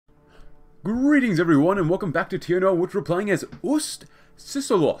Greetings everyone and welcome back to TNO, which we're playing as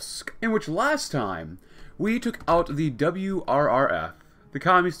Ust-Sisolsk, in which last time we took out the WRRF, the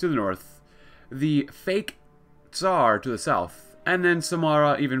communists to the north, the fake Tsar to the south, and then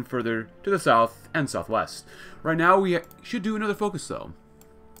Samara even further to the south and southwest. Right now we should do another focus though,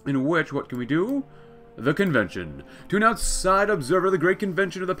 in which, what can we do? The convention. To an outside observer, the great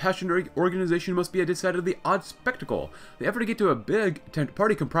convention of the passionate organization must be a decidedly odd spectacle. The effort to get to a big tent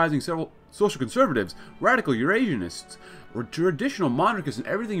party comprising several social conservatives, radical Eurasianists, or traditional monarchists, and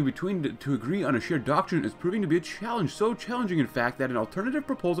everything in between to agree on a shared doctrine is proving to be a challenge, so challenging in fact that an alternative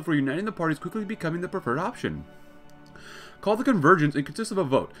proposal for uniting the parties quickly becoming the preferred option. Called the convergence, it consists of a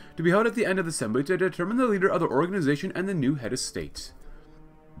vote to be held at the end of the assembly to determine the leader of the organization and the new head of state.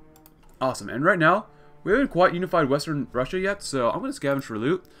 Awesome, and right now, we haven't quite unified Western Russia yet, so I'm going to scavenge for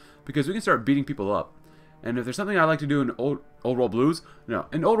loot, because we can start beating people up. And if there's something I like to do in Old World Blues, no,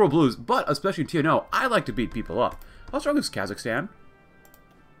 in Old World Blues, but especially in TNO, I like to beat people up. How strong is Kazakhstan?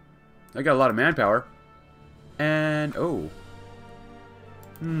 I got a lot of manpower. And, oh.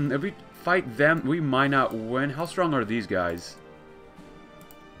 If we fight them, we might not win. How strong are these guys?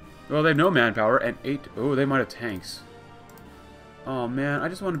 Well, they have no manpower, and 8, oh, they might have tanks. Oh man, I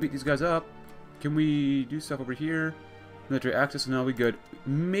just want to beat these guys up. Can we do stuff over here? Military access, and now we good.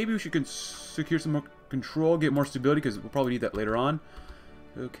 Maybe we should secure some more control, get more stability, because we'll probably need that later on.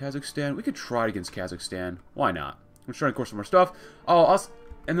 Oh, Kazakhstan. We could try it against Kazakhstan. Why not? I'm trying to course some more stuff. Oh,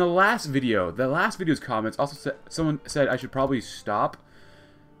 in the last video's comments, also someone said I should probably stop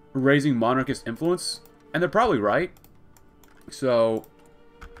raising monarchist influence, and they're probably right. So,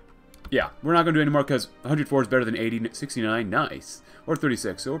 yeah, we're not going to do any more because 104 is better than 80, 69, nice. Or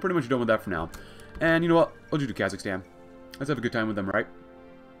 36, so we're pretty much done with that for now. And you know what? We'll just do Kazakhstan. Let's have a good time with them, right?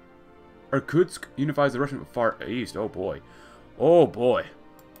 Irkutsk unifies the Russian Far East. Oh boy. Oh boy.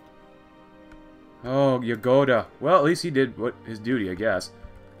 Oh, Yagoda. Well, at least he did what his duty, I guess.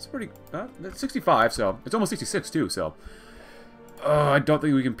 It's pretty... that's 65, so... It's almost 66, too, so... I don't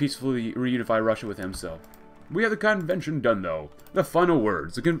think we can peacefully reunify Russia with him, so... We have the convention done, though. The final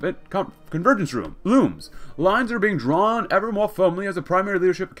words. The convergence room looms. Lines are being drawn ever more firmly as the primary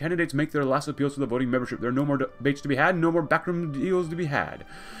leadership candidates make their last appeals to the voting membership. There are no more debates to be had, no more backroom deals to be had.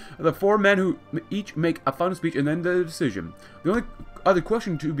 The four men who each make a final speech and then the decision. The only other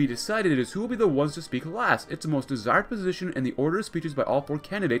question to be decided is who will be the ones to speak last. It's the most desired position in the order of speeches by all four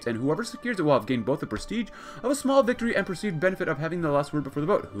candidates, and whoever secures it will have gained both the prestige of a small victory and perceived benefit of having the last word before the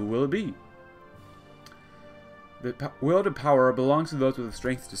vote. Who will it be? The will to power belongs to those with the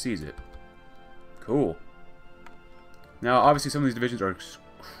strength to seize it. Cool. Now, obviously, some of these divisions are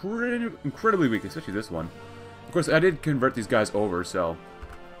incredibly weak, especially this one. Of course, I did convert these guys over, so...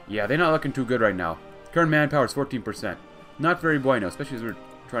 Yeah, they're not looking too good right now. Current manpower is 14%. Not very bueno, especially as we're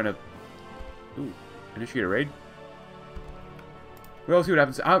trying to... Ooh, initiate a raid? We'll see what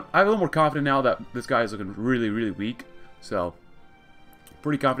happens. I'm a little more confident now that this guy is looking really, really weak. So,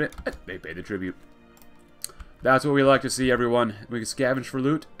 pretty confident. They pay the tribute. That's what we like to see, everyone. We can scavenge for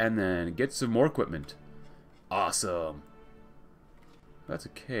loot and then get some more equipment. Awesome. If that's the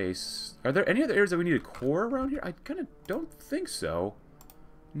case. Are there any other areas that we need a core around here? I kind of don't think so.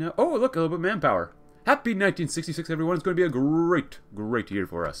 No. Oh, look, a little bit of manpower. Happy 1966, everyone. It's going to be a great, great year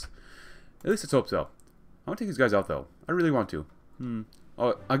for us. At least let's hope so. I want to take these guys out, though. I really want to.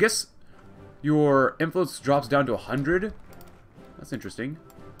 Oh, I guess your influence drops down to 100. That's interesting.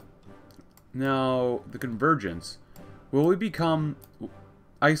 Now, the convergence. Will we become...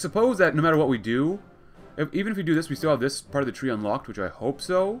 I suppose that no matter what we do, even if we do this, we still have this part of the tree unlocked, which I hope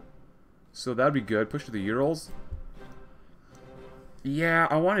so. So that'd be good. Push to the Urals. Yeah,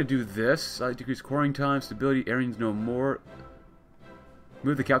 I want to do this. I decrease coring time, stability, Aryans no more.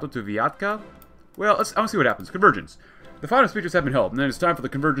 Move the capital to Vyatka. Well, I want to see what happens. Convergence. The final speeches have been held, and then it's time for the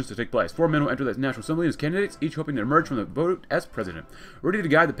convergence to take place. 4 men will enter the National Assembly as candidates, each hoping to emerge from the vote as president, ready to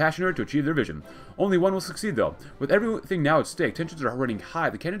guide the passionate to achieve their vision. Only one will succeed, though. With everything now at stake, tensions are running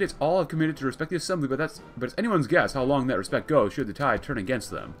high. The candidates all have committed to respect the Assembly, but it's anyone's guess how long that respect goes should the tide turn against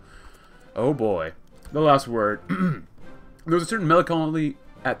them. Oh boy. The last word. There was a certain melancholy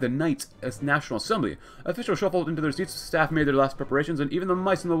at the night's National Assembly. Officials shuffled into their seats, staff made their last preparations, and even the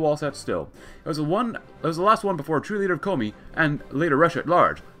mice in the wall sat still. It was the last one before a true leader of Komi, and later Russia at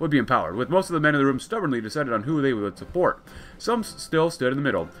large, would be empowered, with most of the men in the room stubbornly decided on who they would support. Some still stood in the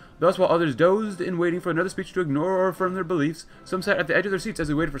middle. Thus, while others dozed in waiting for another speech to ignore or affirm their beliefs, some sat at the edge of their seats as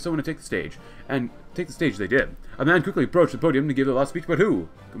they waited for someone to take the stage. And take the stage they did. A man quickly approached the podium to give the last speech, but who?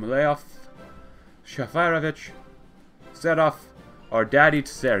 Gumilev, Tsarevich, Sedov, or Daddy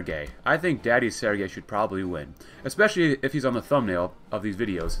Sergey. I think Daddy Sergey should probably win, especially if he's on the thumbnail of these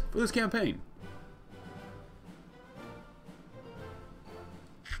videos for this campaign.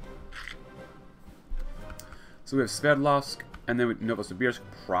 So we have Sverdlovsk, and then Novosibirsk,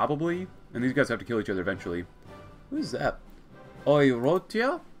 probably. And these guys have to kill each other eventually. Who is that?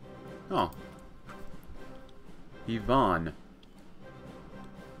 Hoi4? Oh. Ivan.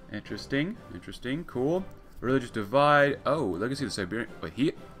 Interesting. Interesting. Cool. Religious divide. Oh, legacy of the Siberian.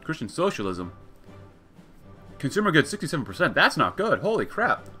 Wait, Christian socialism. Consumer goods 67%. That's not good. Holy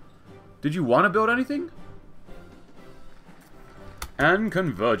crap. Did you want to build anything? And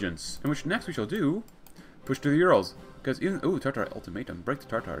convergence. In which next we shall do push to the Urals. Because even... Ooh, Tartar ultimatum. Break the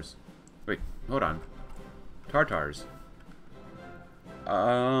Tartars. Wait, hold on. Tartars.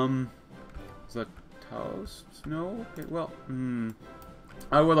 Is that Taos? No? Okay, well,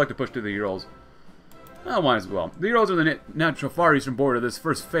 I would like to push to the Urals. I might as well. The Urals are the natural far eastern border of this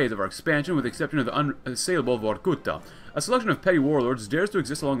first phase of our expansion, with the exception of the unassailable Vorkuta. A selection of petty warlords dares to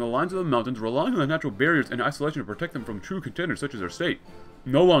exist along the lines of the mountains, relying on the natural barriers and isolation to protect them from true contenders such as our state.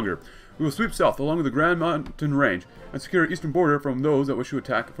 No longer. We will sweep south along the Grand Mountain Range and secure our eastern border from those that wish to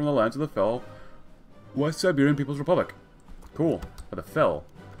attack from the lands of the fell West Siberian People's Republic. Cool. Or the fell.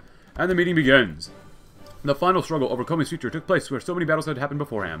 And the meeting begins. The final struggle over Komi's future took place where so many battles had happened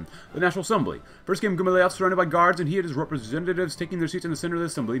beforehand. The National Assembly. First came Gumilev, surrounded by guards, and he and his representatives taking their seats in the center of the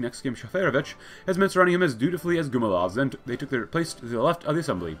assembly. Next came Tsarevich, his men surrounding him as dutifully as Gumilev's. Then they took their place to the left of the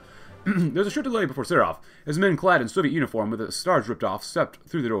assembly. There was a short delay before Serov. His men, clad in Soviet uniform with the stars ripped off, stepped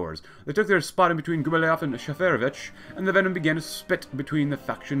through the doors. They took their spot in between Gumilev and Tsarevich, and the venom began to spit between the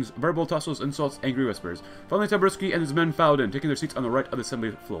factions. Verbal tussles, insults, angry whispers. Finally, Taboritsky and his men filed in, taking their seats on the right of the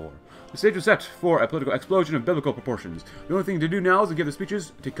assembly floor. The stage was set for a political explosion of biblical proportions. The only thing to do now is to give the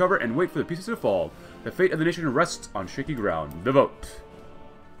speeches, take cover, and wait for the pieces to fall. The fate of the nation rests on shaky ground. The vote.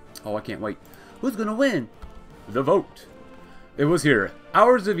 Oh, I can't wait. Who's gonna win? The vote. It was here.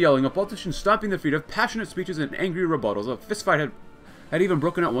 Hours of yelling, of politicians stomping their feet, of passionate speeches and angry rebuttals. A fistfight had even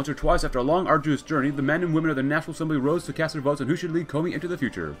broken out once or twice. After a long, arduous journey, the men and women of the National Assembly rose to cast their votes on who should lead Komi into the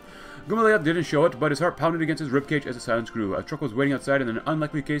future. Gumilev didn't show it, but his heart pounded against his ribcage as the silence grew. A truck was waiting outside, and in an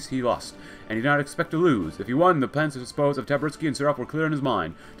unlikely case, he lost. And he did not expect to lose. If he won, the plans to dispose of Taboritsky and Serov were clear in his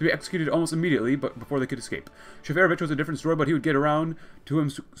mind, to be executed almost immediately, but before they could escape. Tsarevich was a different story, but he would get around to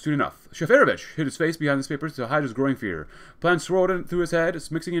him soon enough. Tsarevich hid his face behind his papers to hide his growing fear. Plans swirled through his head,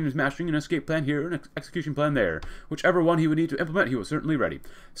 mixing and mashing, an escape plan here, an execution plan there. Whichever one he would need to implement, he was certainly ready.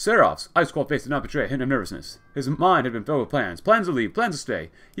 Serov's ice-cold face did not betray a hint of nervousness. His mind had been filled with plans. Plans to leave, plans to stay.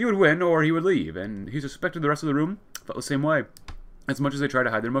 He would win, or he would leave, and he suspected the rest of the room felt the same way. As much as they tried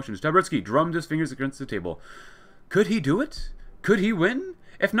to hide their emotions, Taboritsky drummed his fingers against the table. Could he do it? Could he win?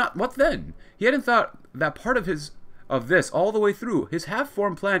 If not, what then? He hadn't thought that part of this all the way through. His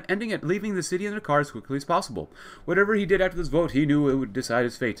half-formed plan ending at leaving the city in a car as quickly as possible. Whatever he did after this vote, he knew it would decide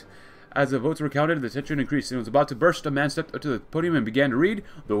his fate. As the votes were counted, the tension increased, and it was about to burst. A man stepped up to the podium and began to read.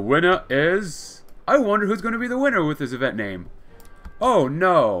 The winner is... I wonder who's going to be the winner with this event name. Oh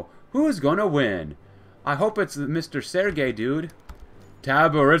no! Who's going to win? I hope it's Mr. Sergey, dude.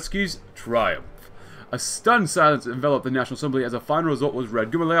 Taboritsky's triumph. A stunned silence enveloped the National Assembly as the final result was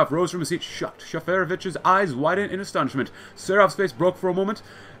read. Gumilev rose from his seat, shocked. Tsarevich eyes widened in astonishment. Serov's face broke for a moment,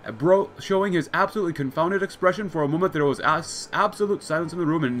 showing his absolutely confounded expression. For a moment there was absolute silence in the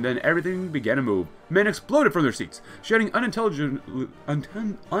room, and then everything began to move. Men exploded from their seats, shouting unintelligibly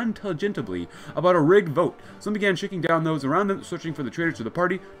about a rigged vote. Some began shaking down those around them, searching for the traitors to the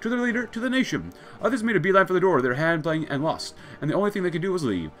party, to their leader, to the nation. Others made a beeline for the door, their hand playing and lost, and the only thing they could do was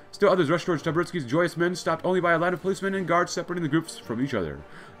leave. Still others rushed towards Taboritsky's joyous men, stopped only by a line of policemen and guards separating the groups from each other.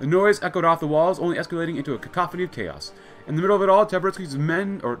 The noise echoed off the walls, only escalating into a cacophony of chaos. In the middle of it all, Taboritsky's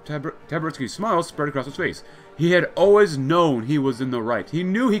smile spread across his face. He had always known he was in the right. He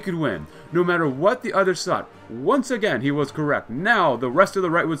knew he could win, no matter what the others thought. Once again, he was correct. Now, the rest of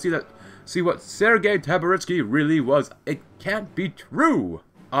the right would see what Sergei Taboritsky really was. It can't be true.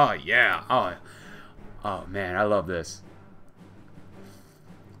 Oh, yeah. Oh, man, I love this.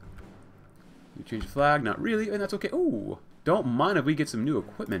 You change the flag? Not really, and that's okay. Ooh, don't mind if we get some new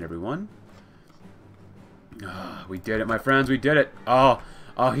equipment, everyone. We did it, my friends. We did it. Oh,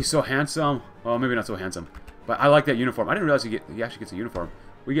 he's so handsome. Well, maybe not so handsome, but I like that uniform. I didn't realize he actually gets a uniform.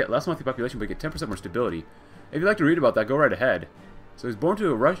 We get less monthly population, but we get 10% more stability. If you'd like to read about that, go right ahead. So he's born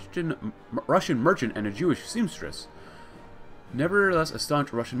to a Russian merchant and a Jewish seamstress. Nevertheless, a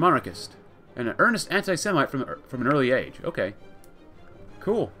staunch Russian monarchist and an earnest anti-Semite from an early age. Okay,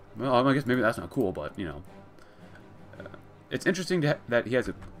 cool. Well, I guess maybe that's not cool, but you know, it's interesting that he has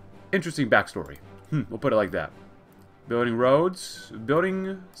an interesting backstory. We'll put it like that. Building roads,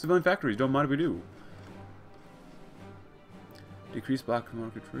 building civilian factories. Don't mind if we do. Decrease black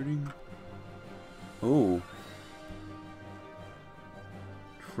market trading. Oh.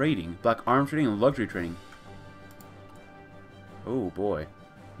 Trading. Black arms trading and luxury trading. Oh boy.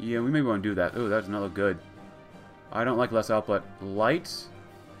 Yeah, we maybe want to do that. Oh, that does not look good. I don't like less output. Light?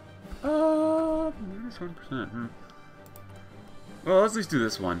 Minus 1%. Well, let's at least do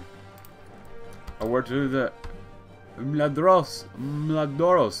this one. A word to the Mladorosi.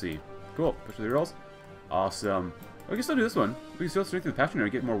 Cool. Push the rolls. Awesome. We can still do this one. We can still strengthen the passion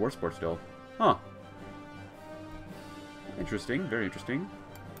and get more war support still. Huh. Interesting. Very interesting.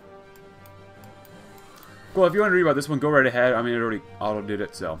 Cool. If you want to read about this one, go right ahead. I mean, it already auto-did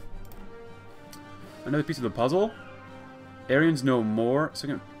it, so. Another piece of the puzzle. Aryans know more.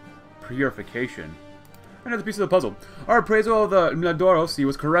 Second purification. Another piece of the puzzle. Our appraisal of the Mladorosi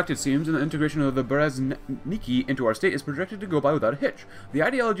was correct, it seems, and the integration of the Berezniki into our state is projected to go by without a hitch. The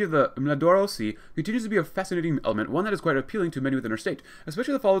ideology of the Mladorosi continues to be a fascinating element, one that is quite appealing to many within our state,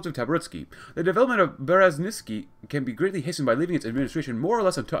 especially the followers of Taboritsky. The development of Berezniki can be greatly hastened by leaving its administration more or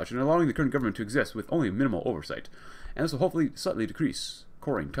less untouched and allowing the current government to exist with only minimal oversight. And this will hopefully slightly decrease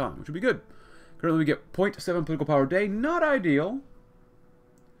coring time, which will be good. Currently we get 0.7 political power a day. Not ideal,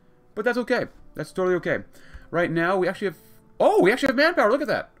 but that's okay. That's totally okay. Right now, we actually have... Oh, we actually have manpower. Look at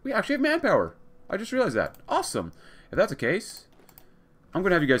that. We actually have manpower. I just realized that. Awesome. If that's the case, I'm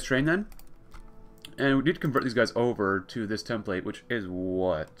going to have you guys train then. And we did convert these guys over to this template, which is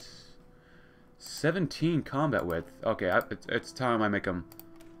what? 17 combat width. Okay, it's time I make them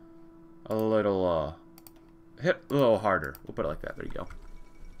a little, hit a little harder. We'll put it like that. There you go.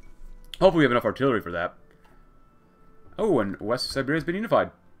 Hopefully we have enough artillery for that. Oh, and West Siberia has been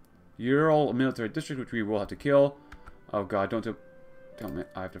unified. Ural military district, which we will have to kill. Oh god, don't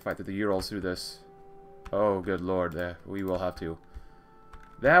I have to fight through the Urals through this. Oh, good lord, we will have to.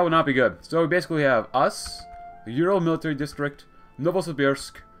 That will not be good. So we basically have us, the Ural military district,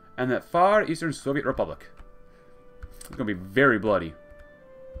 Novosibirsk, and that far eastern Soviet Republic. It's going to be very bloody.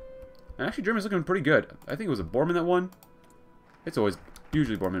 And actually, Germany's looking pretty good. I think it was a Bormann that won. It's always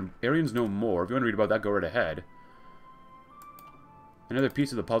usually Bormann. Aryans know more. If you want to read about that, go right ahead. Another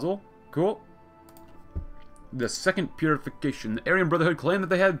piece of the puzzle. Cool. The second purification. The Aryan Brotherhood claimed that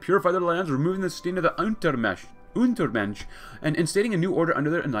they had purified their lands, removing the stain of the Untermensch, and instating a new order under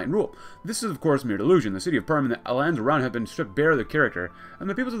their enlightened rule. This is, of course, mere delusion. The city of Perm and the lands around have been stripped bare of their character, and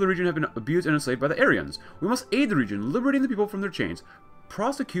the peoples of the region have been abused and enslaved by the Aryans. We must aid the region, liberating the people from their chains,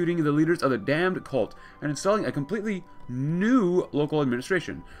 prosecuting the leaders of the damned cult, and installing a completely new local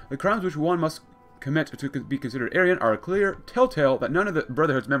administration. The crimes which one must commit to be considered Aryan are a clear telltale that none of the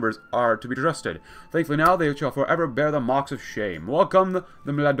Brotherhood's members are to be trusted. Thankfully now they shall forever bear the marks of shame. Welcome the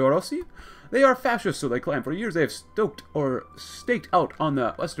Mladorosi. They are fascists, so they claim. For years they have staked out on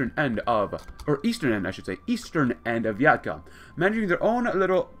the eastern end of Vyatka, managing their own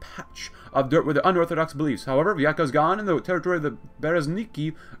little patch of dirt with their unorthodox beliefs. However, Vyatka is gone and the territory of the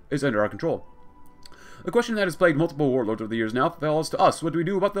Berezniki is under our control. The question that has plagued multiple warlords over the years now falls to us. What do we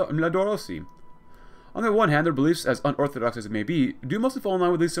do about the Mladorosi? On the one hand, their beliefs, as unorthodox as it may be, do mostly fall in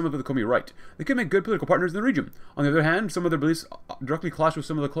line with at least some of the Komi right. They could make good political partners in the region. On the other hand, some of their beliefs directly clash with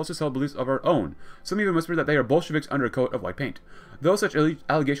some of the closest held beliefs of our own. Some even whisper that they are Bolsheviks under a coat of white paint. Though such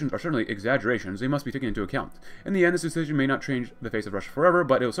allegations are certainly exaggerations, they must be taken into account. In the end, this decision may not change the face of Russia forever,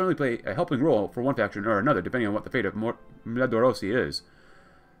 but it will certainly play a helping role for one faction or another, depending on what the fate of Mladorosi is.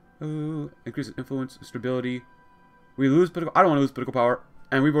 Increase influence, stability. We lose political... I don't want to lose political power,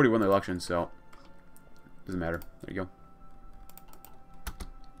 and we've already won the election, so... Doesn't matter. There you go.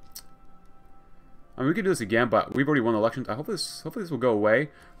 I mean, we could do this again, but we've already won the elections. Hopefully this will go away.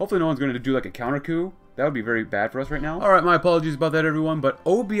 Hopefully no one's going to do like a counter coup. That would be very bad for us right now. Alright, my apologies about that, everyone, but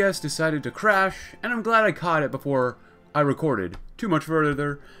OBS decided to crash, and I'm glad I caught it before I recorded too much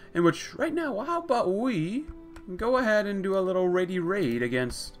further, in which, right now, how about we go ahead and do a little raid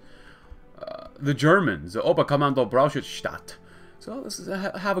against the Germans, the Oberkommando Brauchstadt. So let's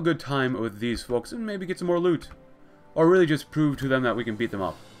have a good time with these folks and maybe get some more loot. Or really just prove to them that we can beat them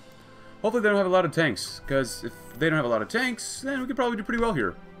up. Hopefully they don't have a lot of tanks, because if they don't have a lot of tanks, then we could probably do pretty well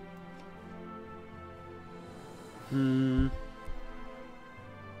here.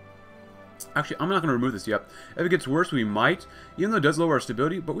 Actually, I'm not going to remove this yet. If it gets worse, we might. Even though it does lower our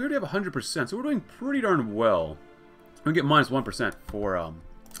stability, but we already have 100%, so we're doing pretty darn well. We get minus 1% for,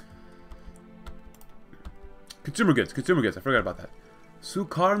 Consumer goods, I forgot about that.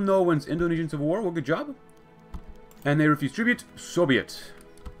 Sukarno wins Indonesian Civil War, well, good job. And they refuse tribute, Soviet.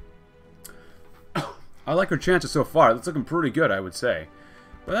 I like our chances so far, that's looking pretty good, I would say.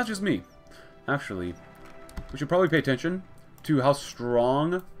 But that's just me. Actually, We should probably pay attention to how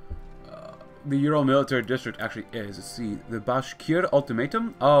strong the Ural military district actually is. Let's see. The Bashkir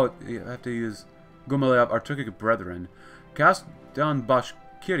ultimatum? Oh, you have to use Gumalev, our Turkic brethren. Cast down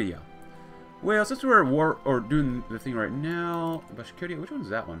Bashkiria. Well, since we're at war, or doing the thing right now, Bashkiria, which one is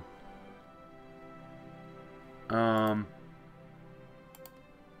that one?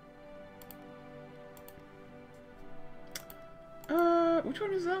 Which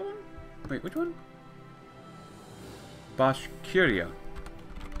one is that one? Wait, which one? Bashkiria.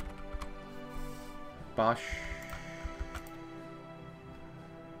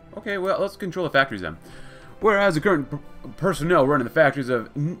 Okay, well, let's control the factories then. Whereas the current personnel running the factories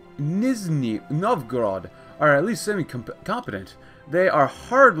of Nizhny Novgorod are at least semi-competent, they are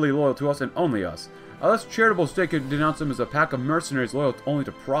hardly loyal to us and only us. A less charitable state could denounce them as a pack of mercenaries loyal only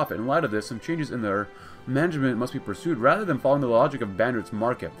to profit. In light of this, some changes in their management must be pursued rather than following the logic of bandits'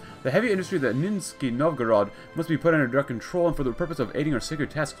 market. The heavy industry that Nizhny Novgorod must be put under direct control, and for the purpose of aiding our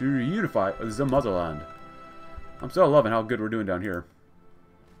sacred task to reunify the motherland. I'm still loving how good we're doing down here.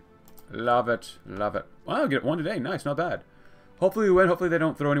 Love it, love it. Wow, get one today. Nice, not bad. Hopefully we win. Hopefully they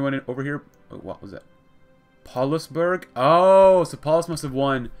don't throw anyone in over here. Oh, what was that? Paulusburg? Oh, so Paulus must have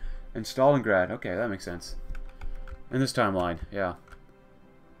won in Stalingrad. Okay, that makes sense. In this timeline, yeah.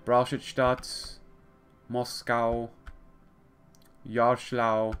 Brauchstadt, Moscow,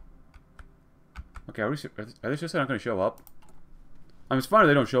 Yaroslavl. Okay, are they just not going to show up? I mean, it's fine if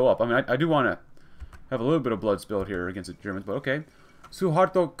they don't show up. I mean, I do want to have a little bit of blood spilled here against the Germans, but okay.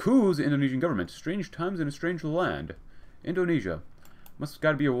 Suharto coups the Indonesian government. Strange times in a strange land. Indonesia. Must have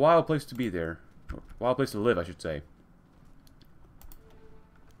got to be a wild place to be there. Or wild place to live, I should say.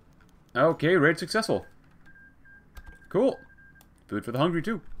 Okay, raid successful. Cool. Food for the hungry,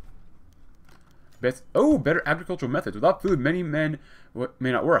 too. Better agricultural methods. Without food, many men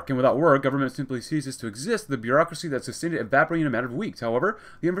may not work. And without work, government simply ceases to exist. The bureaucracy that sustained it evaporating in a matter of weeks. However,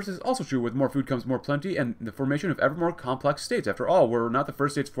 the inverse is also true. With more food comes more plenty and the formation of ever more complex states. After all, were not the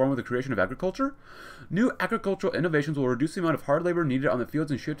first states formed with the creation of agriculture? New agricultural innovations will reduce the amount of hard labor needed on the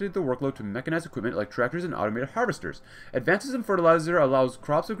fields and shifted the workload to mechanized equipment like tractors and automated harvesters. Advances in fertilizer allows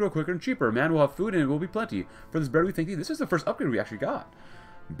crops to grow quicker and cheaper. Man will have food and it will be plenty. For this bread we think this is the first upgrade we actually got.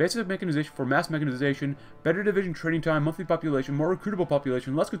 Basic mechanization for mass mechanization, better division training time, monthly population, more recruitable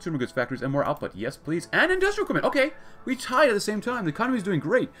population, less consumer goods factories, and more output. Yes, please. And industrial equipment. Okay, we tied at the same time. The economy is doing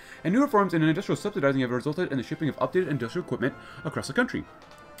great. And new reforms in industrial subsidizing have resulted in the shipping of updated industrial equipment across the country.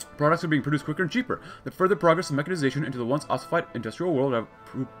 Products are being produced quicker and cheaper. The further progress of mechanization into the once ossified industrial world have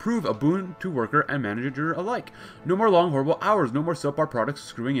proved a boon to worker and manager alike. No more long, horrible hours. No more subpar products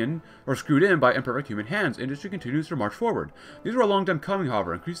screwed in by imperfect human hands. Industry continues to march forward. These were a long time coming,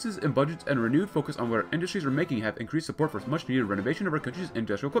 however. Increases in budgets and renewed focus on what industries are making have increased support for much needed renovation of our country's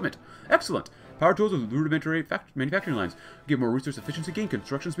industrial equipment. Excellent! Power tools with rudimentary manufacturing lines give more resource efficiency gain,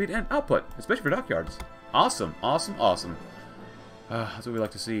 construction speed, and output, especially for dockyards. Awesome, awesome, awesome. That's what we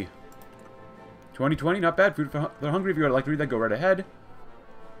like to see. 2020, not bad. Food for the hungry. If you would like to read that, go right ahead.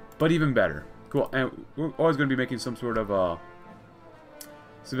 But even better. Cool. And we're always going to be making some sort of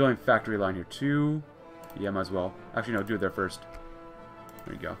civilian factory line here too. Yeah, might as well. Actually, no, do it there first.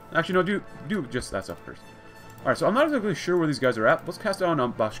 There you go. Actually, no, do just that stuff first. Alright, so I'm not exactly sure where these guys are at. Let's cast down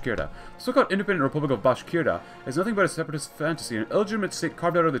on Bashkirta. The so-called independent Republic of Bashkirta is nothing but a separatist fantasy, an illegitimate state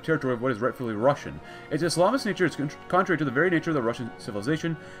carved out of the territory of what is rightfully Russian. Its Islamist nature is contrary to the very nature of the Russian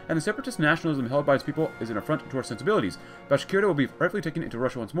civilization, and the separatist nationalism held by its people is an affront to our sensibilities. Bashkirta will be rightfully taken into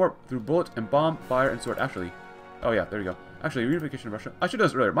Russia once more, through bullet and bomb, fire, and sword. Actually, oh yeah, there you go. Actually, reunification of Russia. I should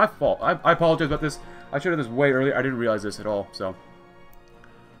have done this earlier. My fault. I apologize about this. I should have done this way earlier. I didn't realize this at all, so...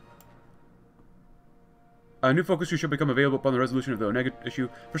 A new focus tree should become available upon the resolution of the Onega issue.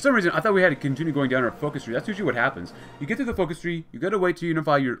 For some reason, I thought we had to continue going down our focus tree. That's usually what happens. You get through the focus tree, you gotta wait to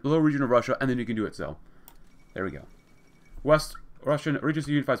unify your little region of Russia, and then you can do it so. There we go. West Russian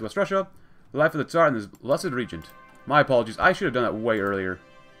Regency unifies West Russia. The life of the Tsar and the Blessed Regent. My apologies. I should have done that way earlier.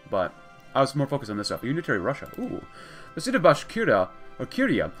 But I was more focused on this stuff. Unitary Russia. Ooh. The city of Bashkirta, or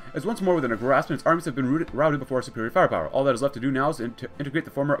Kiria, is once more within a grasp, and its armies have been routed before our superior firepower. All that is left to do now is to integrate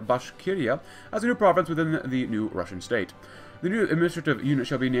the former Bashkiria as a new province within the new Russian state. The new administrative unit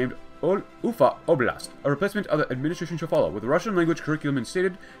shall be named Ufa Oblast. A replacement of the administration shall follow, with the Russian language curriculum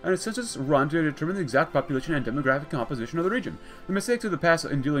instated and a census run to determine the exact population and demographic composition of the region. The mistakes of the past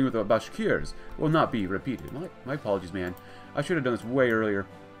in dealing with the Bashkirs will not be repeated. My apologies, man. I should have done this way earlier.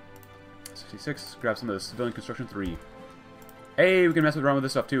 66, grab some of the civilian construction 3. Hey, we can mess around with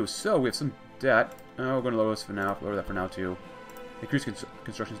this stuff too. So, we have some debt. Oh, we're going to lower this for now. Lower that for now too. Increase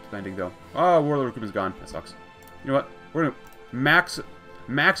construction spending though. Oh, warlord recruitment's gone. That sucks. You know what? We're going to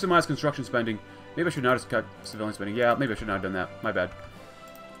maximize construction spending Maybe I should not have cut civilian spending. Yeah, maybe I should not have done that. My bad.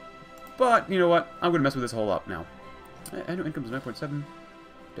 But, you know what? I'm going to mess with this whole lot now. Annual income is 9.7.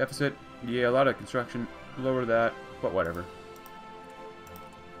 Deficit. Yeah, a lot of construction. Lower that. But whatever.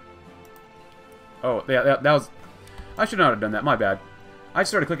 Oh, yeah, that was... I should not have done that. My bad. I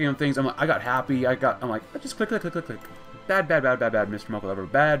started clicking on things. I got happy. I'm like, just click. Bad, Mr. Muckle Lover.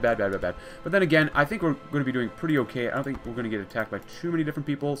 Bad. But then again, I think we're going to be doing pretty okay. I don't think we're going to get attacked by too many different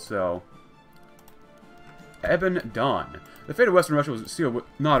people, so... Eben Dawn. The fate of Western Russia was sealed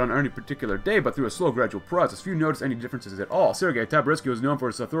not on any particular day, but through a slow, gradual process. Few noticed any differences at all. Sergei Taboritsky was known for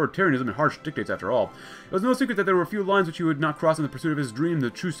his authoritarianism and harsh dictates after all. It was no secret that there were a few lines which he would not cross in the pursuit of his dream. The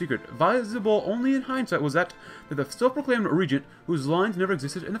true secret, visible only in hindsight, was that the self-proclaimed regent, whose lines never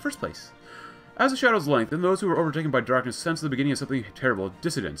existed in the first place. As the shadows lengthened, those who were overtaken by darkness sensed the beginning of something terrible.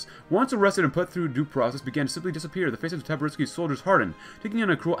 Dissidents, once arrested and put through due process, began to simply disappear. The faces of Taboritsky's soldiers hardened, taking on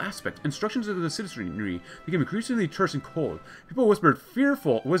a cruel aspect. Instructions of the citizenry became increasingly terse and cold. People whispered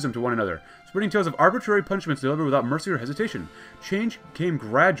fearful wisdom to one another, spreading tales of arbitrary punishments delivered without mercy or hesitation. Change came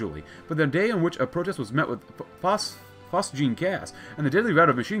gradually, but the day on which a protest was met with phosgene gas and the deadly rout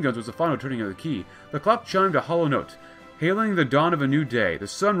of machine guns was the final turning of the key. The clock chimed a hollow note, hailing the dawn of a new day. The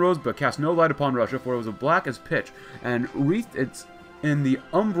sun rose but cast no light upon Russia, for it was black as pitch, and wreathed in the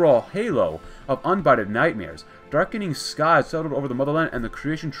umbral halo of unbided nightmares. Darkening skies settled over the motherland, and the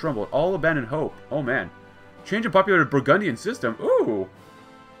creation trembled. All abandoned hope. Oh man. Change in popular Burgundian system. Ooh!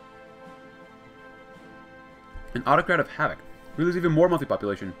 An autocrat of havoc. We lose even more monthly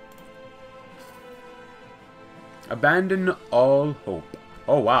population. Abandon all hope.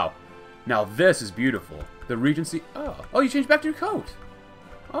 Oh wow. Now this is beautiful. The Regency... Oh, you changed back to your coat.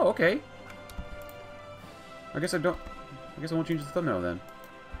 Oh, okay. I guess I won't change the thumbnail then.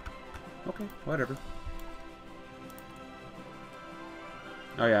 Okay, whatever.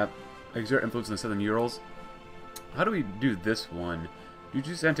 Oh yeah. Exert influence in the Southern Urals. How do we do this one? Do you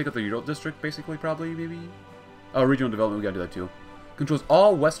just take up the Ural district, basically, probably, maybe? Oh, regional development, we gotta do that too. Controls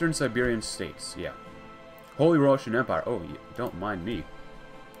all Western Siberian states. Yeah. Holy Russian Empire. Oh, yeah, don't mind me.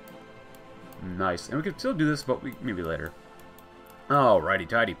 Nice. And we could still do this, but maybe later. Alrighty,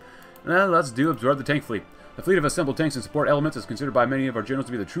 tidy. Now let's absorb the tank fleet. The fleet of assembled tanks and support elements is considered by many of our generals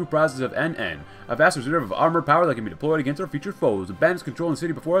to be the true prizes of NN. A vast reserve of armored power that can be deployed against our future foes. The bandits controlling the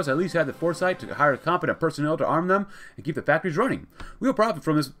city before us at least had the foresight to hire competent personnel to arm them and keep the factories running. We will profit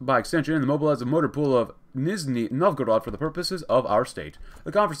from this by extension and mobilize the motor pool of Nizhny Novgorod for the purposes of our state.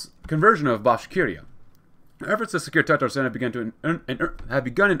 The conversion of Bashkiria. Our efforts to secure Tatarstan have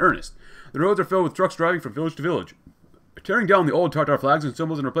begun in earnest. The roads are filled with trucks driving from village to village, tearing down the old Tatar flags and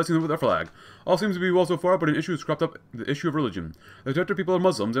symbols and replacing them with our flag. All seems to be well so far, but an issue has cropped up, the issue of religion. The Tatar people are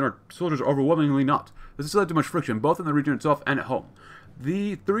Muslims, and our soldiers are overwhelmingly not. This has led to much friction, both in the region itself and at home.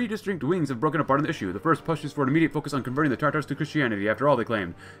 The three distinct wings have broken apart on the issue. The first pushes for an immediate focus on converting the Tatars to Christianity. After all, they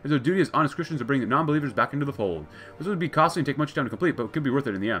claim, it is their duty as honest Christians to bring non-believers back into the fold. This would be costly and take much time to complete, but could be worth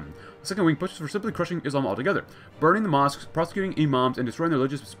it in the end. The second wing pushes for simply crushing Islam altogether, burning the mosques, prosecuting imams, and destroying their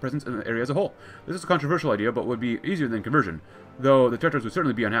religious presence in the area as a whole. This is a controversial idea, but would be easier than conversion, though the Tatars would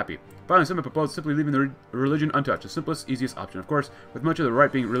certainly be unhappy. Finally, some have proposed simply leaving the religion untouched, the simplest, easiest option. Of course, with much of the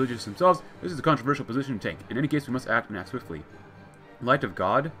right being religious themselves, this is a controversial position to take. In any case, we must act and act swiftly. Light of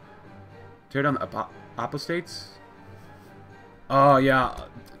God? Tear down the apostates? Oh, yeah.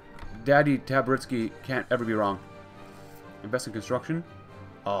 Daddy Taboritsky can't ever be wrong. Invest in construction?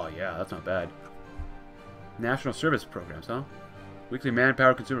 Oh, yeah, that's not bad. National service programs, huh? Weekly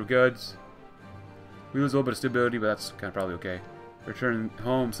manpower, consumer goods. We lose a little bit of stability, but that's kind of probably okay. Return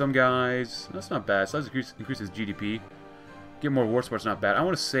home, some guys. That's not bad. So that increases GDP. Get more war sports, not bad. I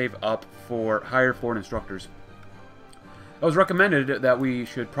want to save up for hire foreign instructors. It was recommended that we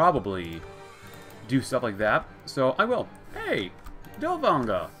should probably do stuff like that, so I will. Hey,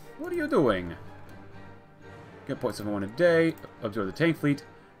 Delvanga, what are you doing? Get 0.71 a day, absorb the tank fleet,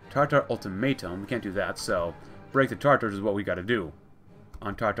 Tartar ultimatum. We can't do that, so break the Tartars is what we gotta do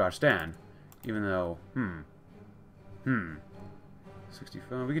on Tatarstan. Even though,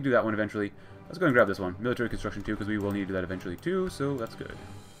 65, we could do that one eventually. Let's go and grab this one. Military construction too, because we will need to do that eventually too, so that's good.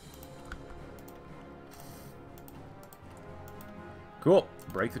 Cool.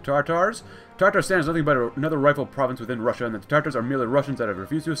 Break the Tartars. Tatarstan is nothing but another rifle province within Russia, and the Tartars are merely Russians that have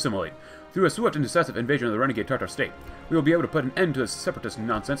refused to assimilate. Through a swift and decisive invasion of the renegade Tatar state, we will be able to put an end to this separatist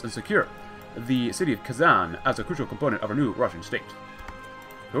nonsense and secure the city of Kazan as a crucial component of our new Russian state.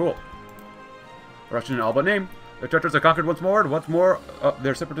 Cool. Russian in all but name. The Tatars are conquered once more, and once more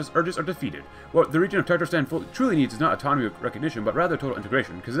their separatist urges are defeated. What the region of Tatarstan truly needs is not autonomy or recognition, but rather total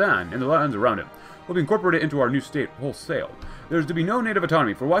integration. Kazan and the lands around it will be incorporated into our new state wholesale. There is to be no native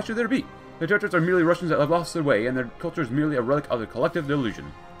autonomy, for why should there be? The territories are merely Russians that have lost their way, and their culture is merely a relic of the collective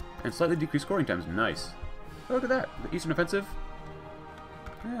delusion. And slightly decreased scoring times. Nice. Oh, look at that. The Eastern Offensive.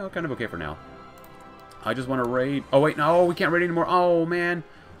 Yeah, kind of okay for now. I just want to raid. Oh, wait. No, we can't raid anymore. Oh, man.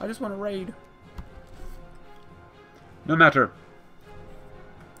 I just want to raid. No matter.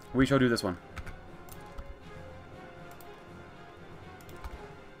 We shall do this one.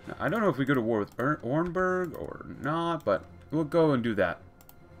 Now, I don't know if we go to war with Ornberg or not, but we'll go and do that.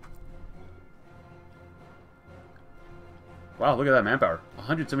 Wow, look at that manpower.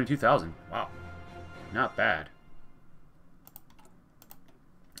 172,000. Wow. Not bad.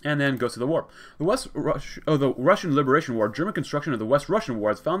 And then goes to the war. The Russian Liberation War, German construction of the West Russian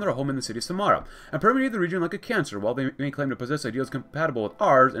War, has found their home in the city of Samara, and permeated the region like a cancer. While they may claim to possess ideals compatible with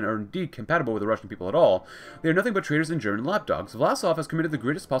ours, and are indeed compatible with the Russian people at all, they are nothing but traitors and German lapdogs. Vlasov has committed the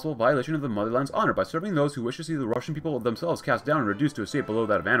greatest possible violation of the motherland's honor by serving those who wish to see the Russian people themselves cast down and reduced to a state below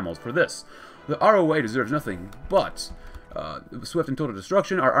that of animals. For this, the ROA deserves nothing but swift and total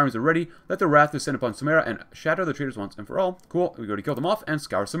destruction. Our armies are ready. Let the wrath descend upon Samara and shatter the traitors once and for all. Cool. We've already killed them off and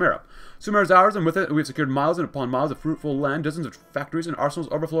scour Samara. Samara is ours, and with it we have secured miles and upon miles of fruitful land, dozens of factories and arsenals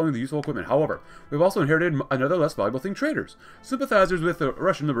overflowing with useful equipment. However, we've also inherited another less valuable thing: traitors. Sympathizers with the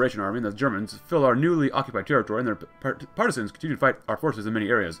Russian Liberation Army and the Germans fill our newly occupied territory, and their partisans continue to fight our forces in many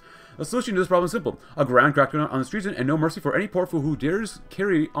areas. The solution to this problem is simple: a grand crackdown on the streets and no mercy for any poor fool who dares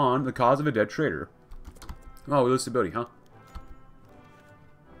carry on the cause of a dead traitor. Oh, we lose stability, huh?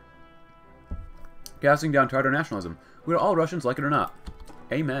 Casting down Tartar nationalism. We're all Russians, like it or not.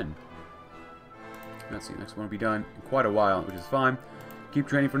 Amen. Let's see, next one will be done in quite a while, which is fine. Keep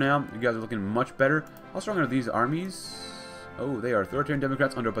training for now. You guys are looking much better. How strong are these armies? Oh, they are authoritarian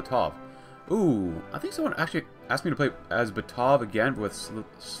Democrats under Batov. Ooh, I think someone actually asked me to play as Batov again with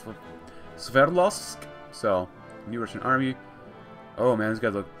Sverdlovsk. So, new Russian army. Oh man, these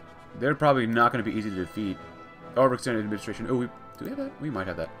guys look... They're probably not going to be easy to defeat. Overextended administration. Oh, do we have that? We might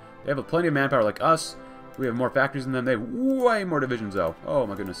have that. They have plenty of manpower like us. We have more factories than them. They have way more divisions, though. Oh,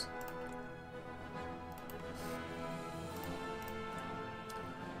 my goodness.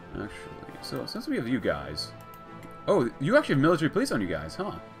 Actually, so since we have you guys... Oh, you actually have military police on you guys,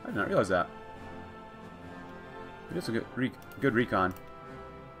 huh? I did not realize that. It is a good recon.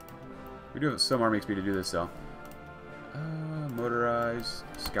 We do have some army XP to do this, though. Motorized.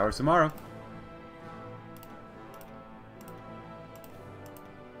 Scour Samara.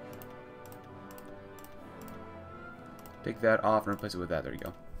 Take that off and replace it with that. There you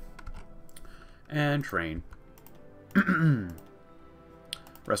go. And train.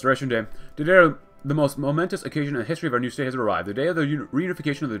 Restoration Day. Today, the most momentous occasion in the history of our new state has arrived. The day of the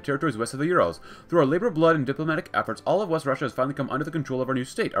reunification of the territories west of the Urals. Through our labor, blood, and diplomatic efforts, all of West Russia has finally come under the control of our new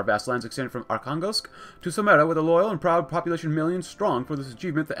state. Our vast lands extend from Arkhangelsk to Samara, with a loyal and proud population millions strong. For this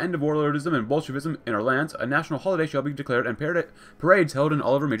achievement, the end of warlordism and Bolshevism in our lands, a national holiday shall be declared and parades held in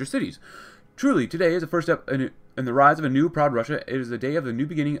all of our major cities. Truly, today is the first step in the rise of a new, proud Russia. It is the day of the new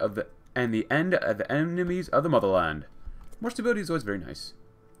beginning of and the end of the enemies of the motherland. More stability is always very nice.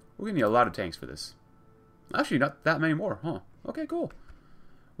 We're going to need a lot of tanks for this. Actually, not that many more, huh? Okay, cool.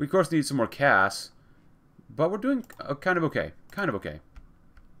 We, of course, need some more CAS, but we're doing kind of okay. Kind of okay.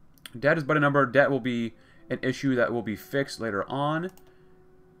 Debt is but a number. Debt will be an issue that will be fixed later on.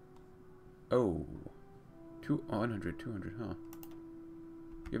 Oh. 100, 200, huh?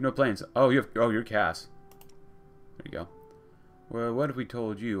 You have no planes. Oh, you're CAS. There you go. Well, what if we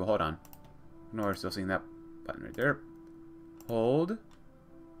told you... Hold on. No, we're still seeing that button right there. Hold.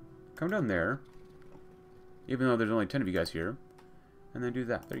 Come down there. Even though there's only 10 of you guys here. And then do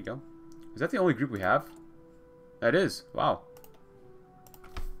that. There you go. Is that the only group we have? That is. Wow.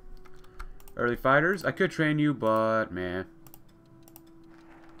 Early fighters. I could train you, but meh.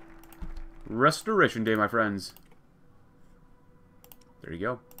 Restoration Day, my friends. There you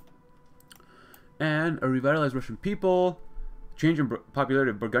go. And a revitalized Russian people. Change in popularity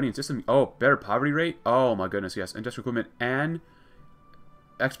of Burgundian system. Oh, better poverty rate. Oh my goodness, yes. Industrial equipment and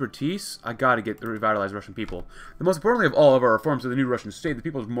expertise. I gotta get the revitalized Russian people. The most importantly of all of our reforms of the new Russian state, the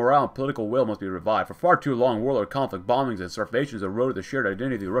people's morale and political will must be revived. For far too long, warlord conflict, bombings, and starvations eroded the shared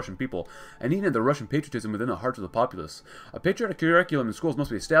identity of the Russian people and eaten the Russian patriotism within the hearts of the populace. A patriotic curriculum in schools must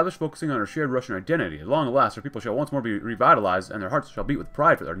be established, focusing on our shared Russian identity. At long last, our people shall once more be revitalized, and their hearts shall beat with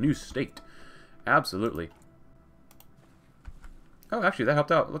pride for their new state. Absolutely. Oh, actually, that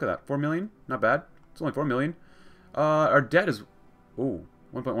helped out. Look at that. 4 million? Not bad. It's only 4 million. Our debt is... Ooh,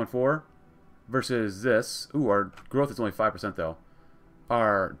 1.14 versus this. Ooh, our growth is only 5%, though.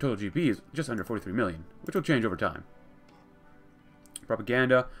 Our total GP is just under 43 million, which will change over time.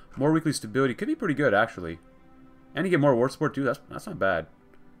 Propaganda. More weekly stability. Could be pretty good, actually. And you get more war support, too. That's not bad.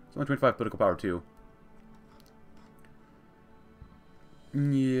 It's only 25 political power, too.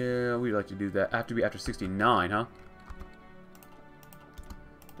 Yeah, we'd like to do that. Have to be after 69, huh?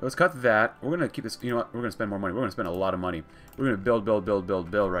 Let's cut that. We're going to keep this... You know what? We're going to spend more money. We're going to spend a lot of money. We're going to build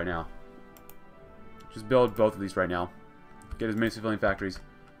right now. Just build both of these right now. Get as many civilian factories.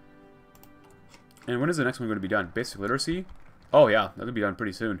 And when is the next one going to be done? Basic literacy? Oh, yeah. That'll be done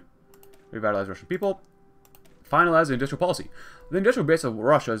pretty soon. Revitalize Russian people. Finalize the industrial policy. The industrial base of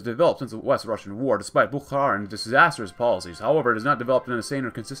Russia has developed since the West Russian War, despite Bukharin's disastrous policies. However, it has not developed in a sane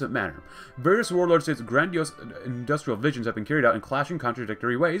or consistent manner. Various warlord states' grandiose industrial visions have been carried out in clashing,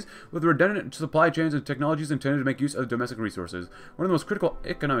 contradictory ways, with redundant supply chains and technologies intended to make use of domestic resources. One of the most critical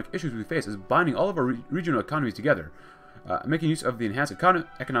economic issues we face is binding all of our regional economies together, making use of the enhanced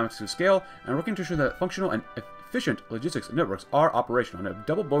economics of scale, and working to ensure that functional and efficient logistics networks are operational. And a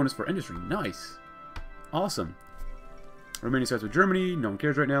double bonus for industry. Nice. Awesome. Remaining sites with Germany. No one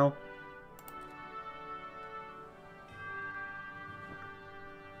cares right now.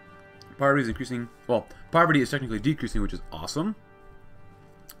 Poverty is increasing. Well, poverty is technically decreasing, which is awesome.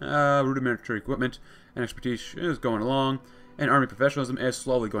 Rudimentary equipment and expertise is going along. And army professionalism is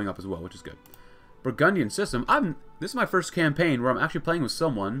slowly going up as well, which is good. Burgundian system. This is my first campaign where I'm actually playing with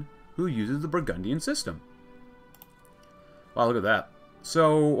someone who uses the Burgundian system. Wow, look at that.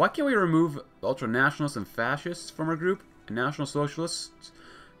 So, why can't we remove ultra-nationalists and fascists from our group? And National Socialists?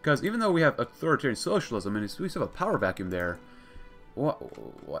 Because even though we have authoritarian socialism and we still have a power vacuum there, what?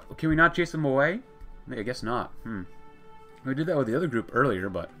 Can we not chase them away? I guess not. We did that with the other group earlier,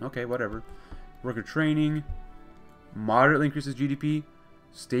 but okay, whatever. Worker training. Moderately increases GDP.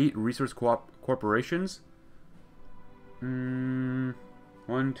 State resource corporations. 1,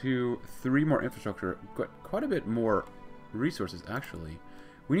 2, 3 more infrastructure. Quite a bit more resources, actually.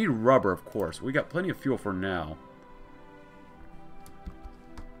 We need rubber, of course. We got plenty of fuel for now.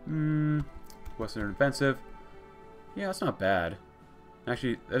 Western offensive. Yeah, that's not bad.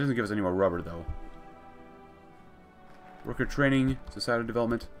 Actually, that doesn't give us any more rubber, though. Worker training, societal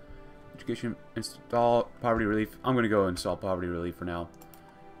development, education, install poverty relief. I'm going to go install poverty relief for now.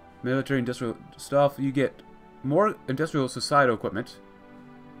 Military industrial stuff. You get more industrial societal equipment.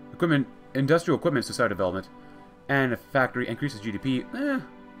 Industrial equipment societal development. And a factory increases GDP.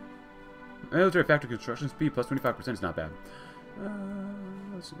 Military factory construction speed plus 25% is not bad.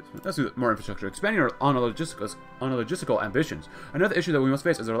 Let's do more infrastructure. Expanding on our logistical ambitions. Another issue that we must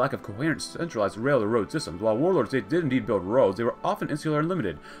face is our lack of coherent, centralized rail or road systems. While warlord states did indeed build roads, they were often insular and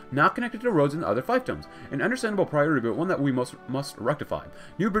limited, not connected to roads in other fiefdoms. An understandable priority, but one that we must rectify.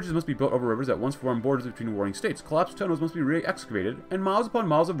 New bridges must be built over rivers that once formed borders between warring states. Collapsed tunnels must be re-excavated, and miles upon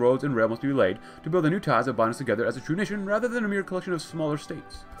miles of roads and rail must be laid to build the new ties that bind us together as a true nation, rather than a mere collection of smaller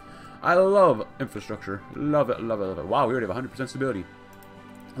states. I love infrastructure. Love it, love it, love it. Wow, we already have 100% stability.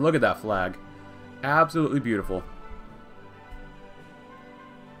 Look at that flag. Absolutely beautiful.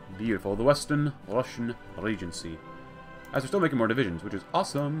 Beautiful. The Western Russian Regency. As we're still making more divisions, which is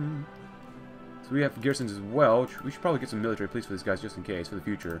awesome. So we have garrisons as well. We should probably get some military police for these guys just in case, for the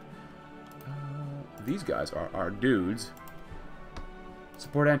future. These guys are our dudes.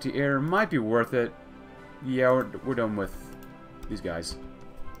 Support anti-air might be worth it. Yeah, we're done with these guys.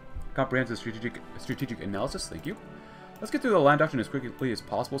 Comprehensive strategic analysis, thank you. Let's get through the land doctrine as quickly as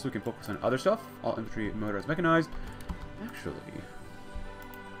possible so we can focus on other stuff. All infantry, motorized, mechanized. Actually...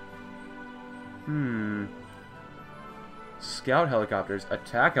 Scout helicopters,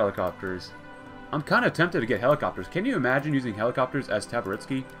 attack helicopters. I'm kind of tempted to get helicopters. Can you imagine using helicopters as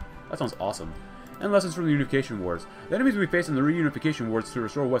Taboritsky? That sounds awesome. And lessons from the Unification Wars. The enemies we faced in the reunification wars to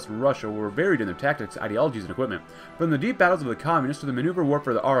restore Western Russia were varied in their tactics, ideologies, and equipment. From the deep battles of the Communists to the maneuver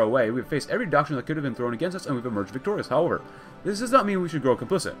warfare of the ROA, we've faced every doctrine that could have been thrown against us, and we've emerged victorious. However, this does not mean we should grow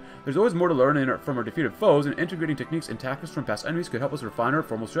complicit. There's always more to learn from our defeated foes, and integrating techniques and tactics from past enemies could help us refine our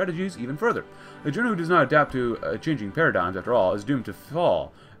formal strategies even further. The general who does not adapt to changing paradigms, after all, is doomed to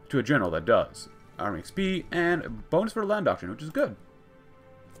fall to a general that does. Army XP, and bonus for land doctrine, which is good.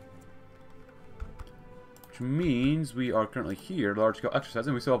 Which means we are currently here, large-scale exercise,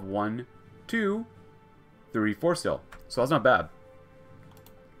 and we still have 1, 2, 3, 4 still. So that's not bad.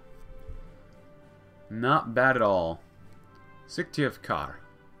 Not bad at all. Sikhtiev Kar.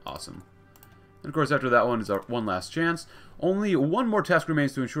 Awesome. And of course, after that one is our one last chance. Only one more task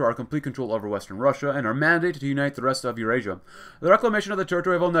remains to ensure our complete control over Western Russia and our mandate to unite the rest of Eurasia. The reclamation of the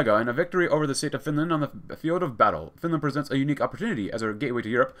territory of Onega and a victory over the state of Finland on the field of battle. Finland presents a unique opportunity as our gateway to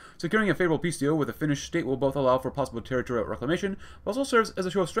Europe. Securing a favorable peace deal with the Finnish state will both allow for possible territorial reclamation, but also serves as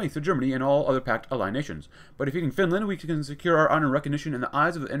a show of strength to Germany and all other pact allied nations. By defeating Finland, we can secure our honor and recognition in the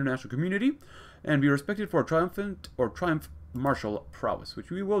eyes of the international community and be respected for triumph martial prowess,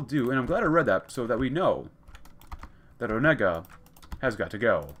 which we will do, and I'm glad I read that so that we know that Onega has got to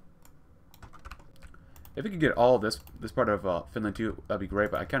go. If we could get all of this part of Finland too, that'd be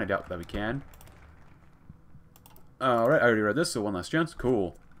great, but I kind of doubt that we can. Alright, I already read this, so one last chance.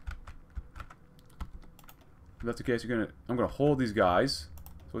 Cool. If that's the case, I'm gonna hold these guys.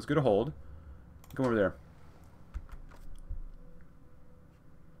 So it's good to hold. Come over there.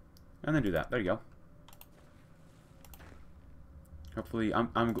 And then do that. There you go. Hopefully,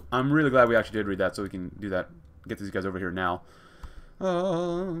 I'm really glad we actually did read that, so we can do that. Get these guys over here now.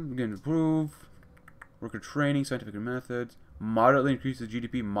 Begin to improve. Worker training, scientific methods. Moderately increases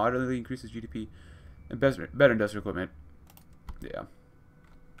GDP. Moderately increases GDP. And better industrial equipment. Yeah.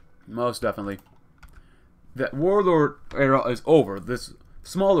 Most definitely. That warlord era is over. This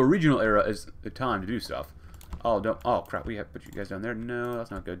smaller regional era is the time to do stuff. Oh, don't. Oh, crap. We have to put you guys down there. No,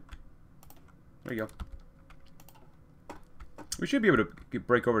 that's not good. There you go. We should be able to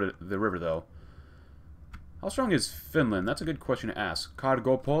break over to the river, though. How strong is Finland? That's a good question to ask.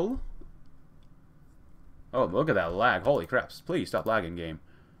 Kargopol? Oh, look at that lag. Holy crap. Please stop lagging, game.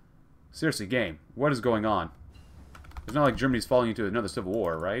 Seriously, game. What is going on? It's not like Germany's falling into another civil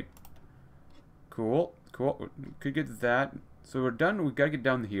war, right? Cool. Cool. Could get that. So we're done. We've got to get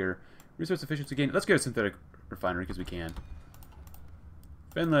down here. Resource efficiency gain. Let's get a synthetic refinery because we can.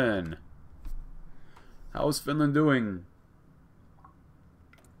 Finland. How is Finland doing?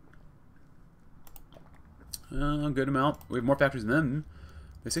 Good amount. We have more factories than them.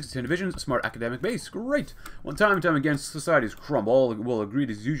 The 6 to 10 divisions, a smart academic base. Great! When time and time again societies crumble, all will agree it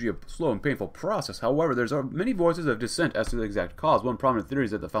is usually a slow and painful process. However, there are many voices of dissent as to the exact cause. One prominent theory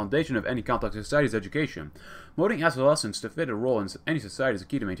is that the foundation of any complex society is education. Molding adolescents to fit a role in any society is the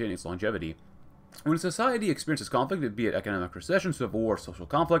key to maintaining its longevity. When a society experiences conflict, be it economic recession, civil war, social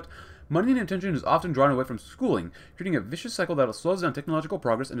conflict, money and attention is often drawn away from schooling, creating a vicious cycle that slows down technological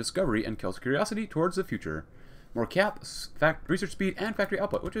progress and discovery and kills curiosity towards the future. More research speed, and factory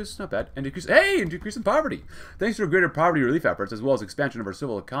output, which is not bad. And decrease in poverty. Thanks to greater poverty relief efforts, as well as expansion of our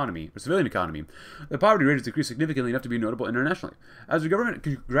civilian economy, the poverty rate has decreased significantly enough to be notable internationally. As the government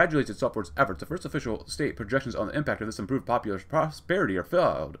congratulates itself for its efforts, the first official state projections on the impact of this improved popular prosperity are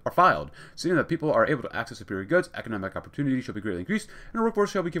filed, stating that people are able to access superior goods, economic opportunity shall be greatly increased, and our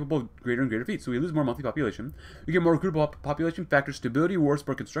workforce shall be capable of greater and greater feats. So we lose more monthly population. We get more recruitable population factors, stability, war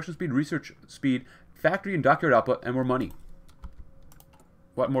support, construction speed, research speed, factory and dockyard output, and more money.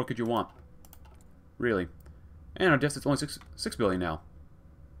 What more could you want? Really. And our deficit's only 6 billion now.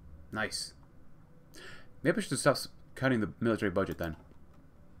 Nice. Maybe I should stop cutting the military budget then.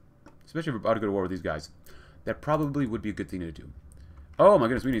 Especially if we're about to go to war with these guys. That probably would be a good thing to do. Oh my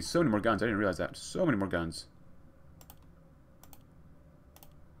goodness, we need so many more guns. I didn't realize that. So many more guns.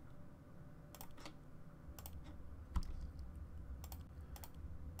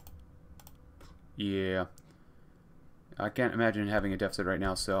 Yeah. I can't imagine having a deficit right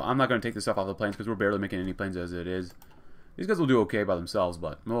now, so I'm not going to take this stuff off the planes because we're barely making any planes as it is. These guys will do okay by themselves,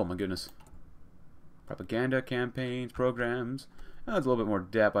 but oh my goodness. Propaganda, campaigns, programs. That's a little bit more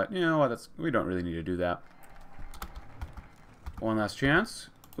debt, but you know what, we don't really need to do that. One last chance.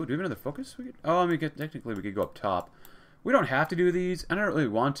 Oh, do we have another focus? Oh, technically we could go up top. We don't have to do these. I don't really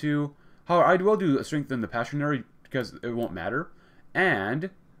want to. However, I will do a strengthen the passionary because it won't matter. And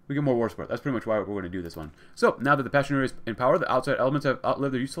we get more war support. That's pretty much why we're going to do this one. So, now that the passionary is in power, the outside elements have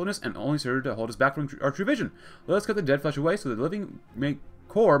outlived their usefulness and only serve to hold us back from our true vision. Let us cut the dead flesh away so that the living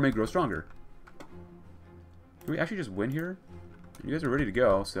core may grow stronger. Can we actually just win here? You guys are ready to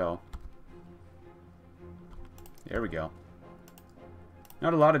go, so... There we go.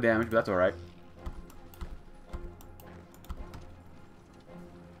 Not a lot of damage, but that's alright.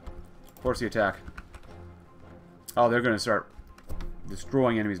 Force the attack. Oh, they're going to start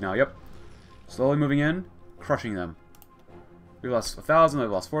destroying enemies now. Yep. Slowly moving in, crushing them. We lost 1,000, they've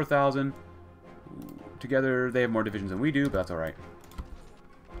lost 4,000. Together, they have more divisions than we do, but that's alright.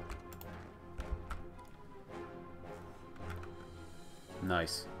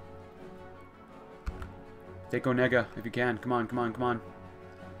 Nice. Take Onega if you can. Come on, come on, come on.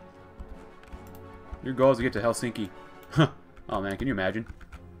 Your goal is to get to Helsinki. Oh man, can you imagine?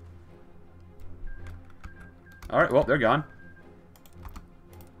 Alright, well, they're gone.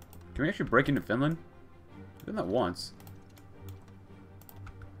 Can we actually break into Finland? I've done that once.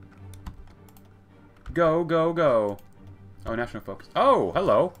 Go, go, go. Oh, national focus. Oh,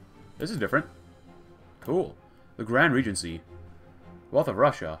 hello. This is different. Cool. The Grand Regency. Wealth of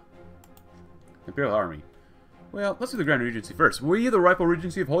Russia. Imperial Army. Well, let's do the Grand Regency first. We, the rightful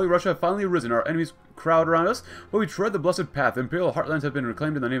Regency of Holy Russia, have finally arisen. Our enemies crowd around us, but we tread the blessed path. The imperial heartlands have been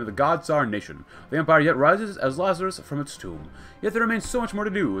reclaimed in the name of the God Tsar nation. The empire yet rises as Lazarus from its tomb. Yet there remains so much more to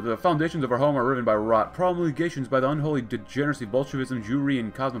do. The foundations of our home are riven by rot, promulgations by the unholy degeneracy of Bolshevism, Jewry,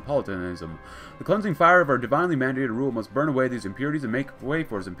 and cosmopolitanism. The cleansing fire of our divinely mandated rule must burn away these impurities and make way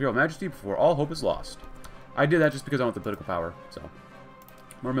for His Imperial Majesty before all hope is lost. I did that just because I want the political power, so.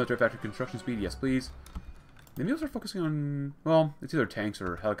 More military factory construction speed, yes please. Maybe we'll start focusing on, well, it's either tanks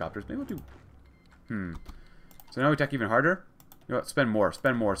or helicopters. Maybe we'll do, So now we attack even harder? You know what, spend more,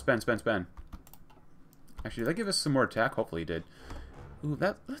 spend. Actually, did that give us some more attack? Hopefully it did. Ooh,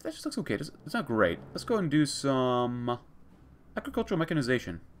 that just looks okay. It's not great. Let's go and do some agricultural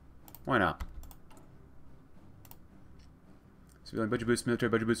mechanization. Why not? Civilian budget boost, military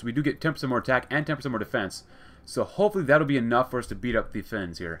budget boost. We do get 10% more attack and 10% more defense. So hopefully that'll be enough for us to beat up the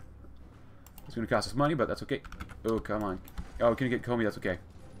Finns here. It's going to cost us money, but that's okay. Oh, come on. Oh, can you get Komi? That's okay.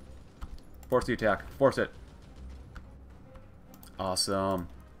 Force the attack. Force it. Awesome.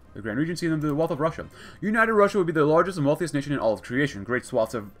 The Grand Regency and the wealth of Russia. United Russia would be the largest and wealthiest nation in all of creation. Great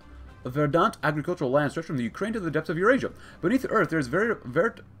swaths of verdant agricultural land stretch from the Ukraine to the depths of Eurasia. Beneath the earth, there is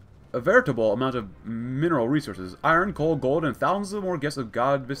a veritable amount of mineral resources, iron, coal, gold, and thousands of more gifts of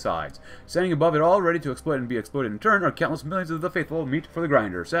God besides. Standing above it all, ready to exploit and be exploited in turn, are countless millions of the faithful, meat for the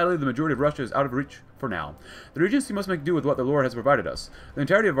grinder. Sadly, the majority of Russia is out of reach for now. The Regency must make do with what the Lord has provided us. The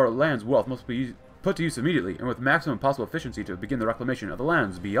entirety of our land's wealth must be put to use immediately, and with maximum possible efficiency to begin the reclamation of the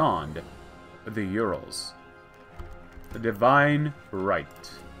lands beyond the Urals. The divine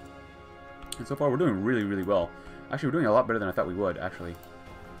right. And so far, we're doing really, really well. Actually, we're doing a lot better than I thought we would, actually.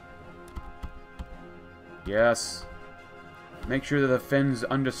 Yes. Make sure that the Finns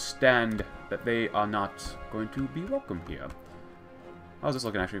understand that they are not going to be welcome here. How's this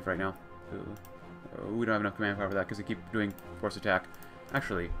looking actually right now? We don't have enough command power for that because they keep doing force attack.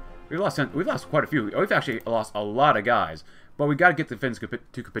 Actually, we've lost quite a few. We've actually lost a lot of guys, but we got to get the Finns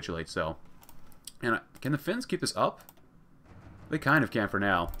to capitulate. So, and can the Finns keep this up? They kind of can for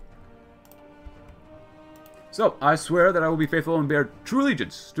now. So, I swear that I will be faithful and bear true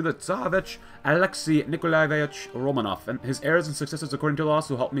allegiance to the Tsarevich Alexei Nikolaevich Romanov and his heirs and successors according to law,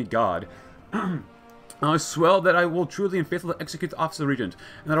 so help me God. I swear that I will truly and faithfully execute the office of regent,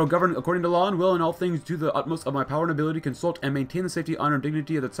 and that I will govern according to law and will in all things to the utmost of my power and ability, consult and maintain the safety, honor, and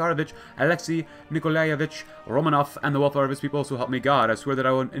dignity of the Tsarevich Alexei Nikolaevich Romanov and the welfare of his people, so help me God. I swear that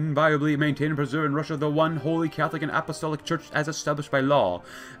I will inviolably maintain and preserve in Russia the one holy Catholic and Apostolic Church as established by law,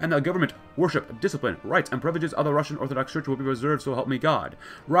 and that government, worship, discipline, rights, and privileges of the Russian Orthodox Church will be preserved, so help me God.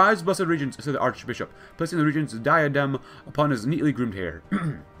 Rise, blessed regents, said the Archbishop, placing the regent's diadem upon his neatly groomed hair.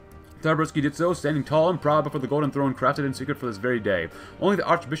 Taboritsky did so, standing tall and proud before the golden throne crafted in secret for this very day. Only the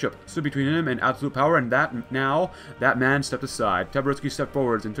Archbishop stood between him and absolute power, and that man stepped aside. Taboritsky stepped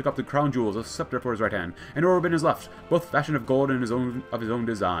forwards and took up the crown jewels, a scepter for his right hand, and orb in his left, both fashioned of gold and of his own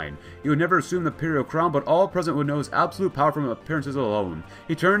design. He would never assume the imperial crown, but all present would know his absolute power from appearances alone.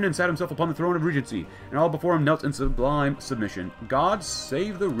 He turned and sat himself upon the throne of regency, and all before him knelt in sublime submission. God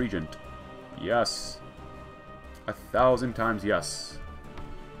save the regent. Yes. 1,000 times yes.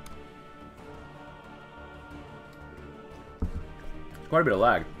 Quite a bit of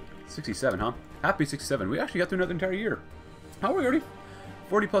lag. 67, huh? Happy 67. We actually got through another entire year. How are we already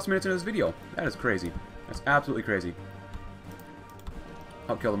 40 plus minutes into this video? That is crazy. That's absolutely crazy.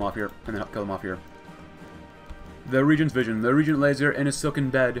 I'll kill them off here, and then I'll kill them off here. The regent's vision. The regent lays there in his silken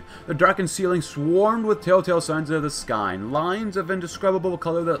bed. The darkened ceiling swarmed with telltale signs of the sky, lines of indescribable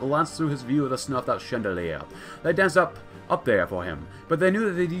color that lanced through his view of the snuffed-out chandelier. They danced up there for him, but they knew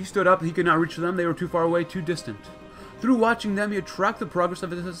that if he stood up, he could not reach them. They were too far away, too distant. Through watching them, he had tracked the progress of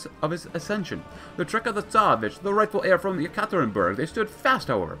his ascension. The trek of the Tsarevich, the rightful heir from Yekaterinburg. They stood fast,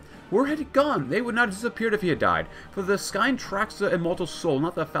 however. Where had he gone? They would not have disappeared if he had died, for the sky tracks the immortal soul,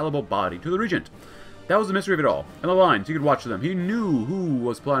 not the fallible body, to the regent. That was the mystery of it all. And the lines, he could watch them. He knew who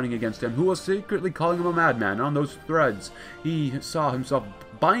was plotting against him, who was secretly calling him a madman. And on those threads, he saw himself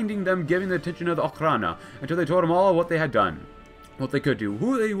binding them, giving the attention of the Okhrana, until they told him all what they had done. What they could do,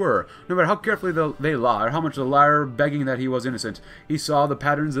 who they were, no matter how carefully they lie, or how much the liar begging that he was innocent. He saw the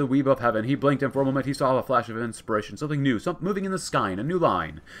patterns that weave up heaven. He blinked, and for a moment he saw a flash of inspiration, something new, something moving in the sky, in a new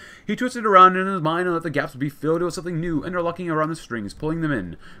line. He twisted around in his mind and let the gaps be filled with something new, interlocking around the strings, pulling them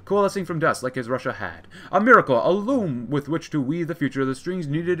in, coalescing from dust like his Russia had. A miracle, a loom with which to weave the future. The strings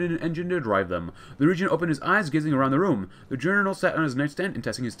needed an engine to drive them. The regent opened his eyes, gazing around the room. The journal sat on his nightstand and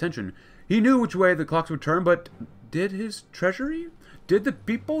testing his attention. He knew which way the clocks would turn, but did his treasury? Did the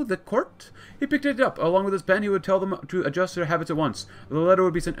people, the court? He picked it up. Along with his pen, he would tell them to adjust their habits at once. The letter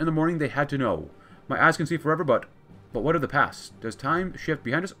would be sent in the morning. They had to know. My eyes can see forever, but what of the past? Does time shift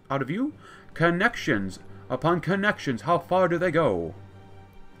behind us, out of view? Connections upon connections, how far do they go?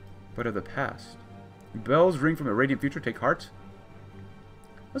 What of the past? Bells ring from a radiant future, take heart.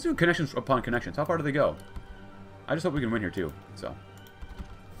 Let's do connections upon connections. How far do they go? I just hope we can win here too, so.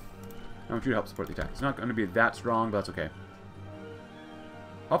 I want you to help support the attack. It's not going to be that strong, but that's okay.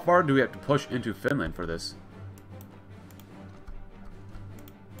 How far do we have to push into Finland for this?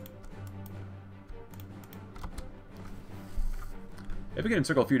 If we can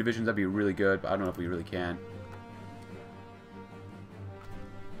encircle a few divisions, that'd be really good, but I don't know if we really can.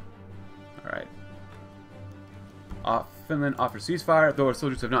 Alright. Finland offers ceasefire, though our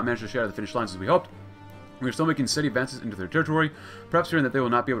soldiers have not managed to shatter the Finnish lines as we hoped. We are still making steady advances into their territory, perhaps fearing that they will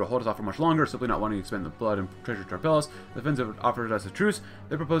not be able to hold us off for much longer, simply not wanting to expend the blood and treasure to repel us. The Finns have offered us a truce.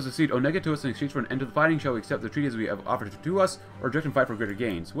 They propose to cede Onega to us in exchange for an end to the fighting. Shall we accept the treaty as we have offered to us, or reject and fight for greater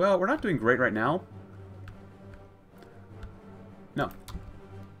gains? Well, we're not doing great right now. No.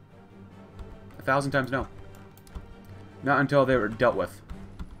 1,000 times no. Not until they were dealt with.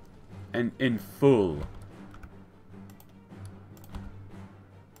 And in full.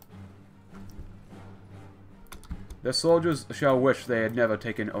 The soldiers shall wish they had never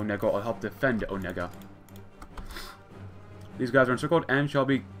taken Onega or helped defend Onega. These guys are encircled and shall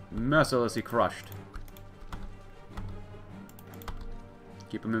be mercilessly crushed.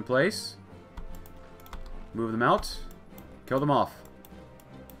 Keep them in place. Move them out. Kill them off.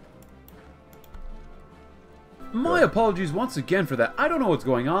 My apologies once again for that. I don't know what's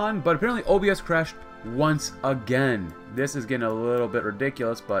going on, but apparently OBS crashed once again. This is getting a little bit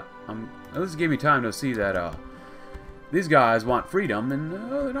ridiculous, but this gave me time to see that these guys want freedom, and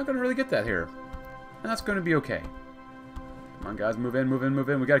they're not going to really get that here. And that's going to be okay. Come on, guys, move in, move in, move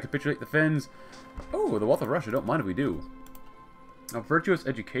in. We got to capitulate the Finns. Oh, the wealth of Russia. Don't mind if we do. A virtuous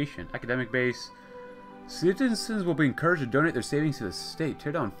education, academic base. Citizens will be encouraged to donate their savings to the state.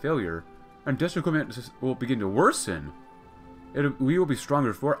 Tear down failure. And industrial equipment will begin to worsen. We will be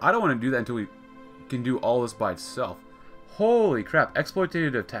stronger for it. I don't want to do that until we can do all this by itself. Holy crap.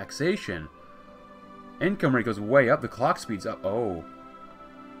 Exploitative taxation. Income rate goes way up. The clock speeds up. Oh.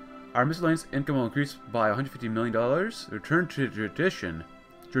 Our miscellaneous income will increase by $150 million. Return to tradition.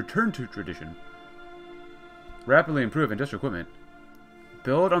 Return to tradition. Rapidly improve industrial equipment.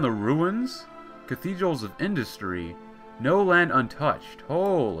 Build on the ruins. Cathedrals of industry. No land untouched.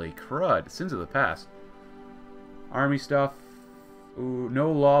 Holy crud. Sins of the past. Army stuff. Ooh,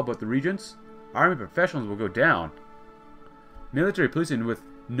 no law but the regents. Army professionals will go down. Military policing with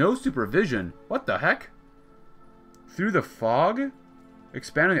no supervision. What the heck? Through the fog?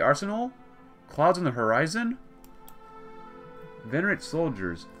 Expanding the arsenal? Clouds on the horizon? Venerate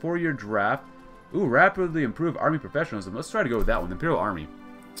soldiers. 4-year draft. Ooh, rapidly improve army professionalism. Let's try to go with that one. The Imperial Army.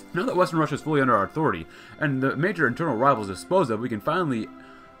 Now that Western Russia is fully under our authority, and the major internal rivals disposed of, we can finally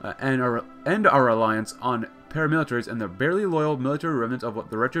end our reliance on paramilitaries and the barely loyal military remnants of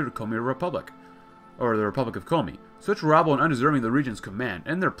the wretched Komi Republic, or the Republic of Komi. Such rabble and undeserving the region's command.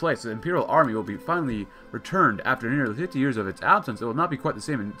 In their place, the Imperial Army will be finally returned after nearly 50 years of its absence. It will not be quite the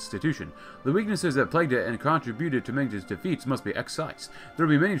same institution. The weaknesses that plagued it and contributed to many its defeats must be excised. There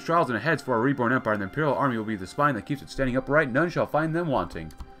will be many trials and aheads for our reborn empire, and the Imperial Army will be the spine that keeps it standing upright. None shall find them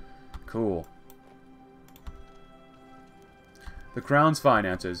wanting. Cool. The Crown's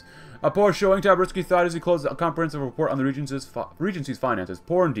finances. A poor showing, Taboritsky thought as he closed a comprehensive report on the Regency's finances.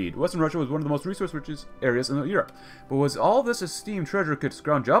 Poor indeed. Western Russia was one of the most resource-rich areas in Europe. But was all this esteemed treasure could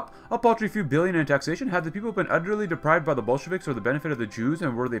scrounge up? A paltry few billion in taxation? Had the people been utterly deprived by the Bolsheviks or the benefit of the Jews,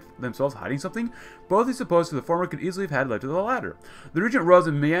 and were they themselves hiding something? Both he supposed to the former could easily have had led to the latter. The regent rose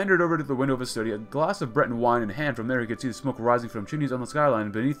and meandered over to the window of his study, a glass of Breton wine in hand. From there he could see the smoke rising from chimneys on the skyline,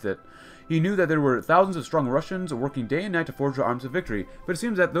 and beneath it he knew that there were thousands of strong Russians working day and night to forge the arms of victory, but it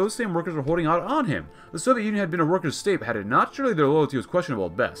seems that those same workers were holding out on him. The Soviet Union had been a workers' state, had it not? Surely their loyalty was questionable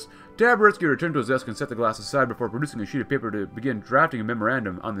at best. Taboritsky returned to his desk and set the glass aside before producing a sheet of paper to begin drafting a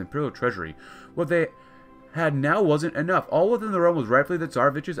memorandum on the Imperial Treasury. What they had now wasn't enough. All within the realm was rightfully the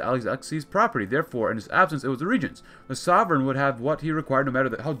Tsarevich's Alexei's property. Therefore, in his absence, it was the regent's. The sovereign would have what he required no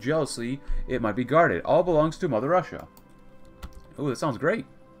matter how jealously it might be guarded. All belongs to Mother Russia. Oh, that sounds great.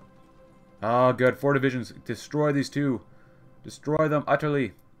 Ah, good. 4 divisions. Destroy these 2. Destroy them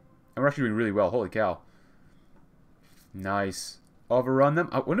utterly. And we're actually doing really well. Holy cow. Nice. Overrun them.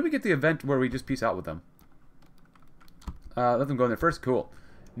 When do we get the event where we just peace out with them? Let them go in there first. Cool.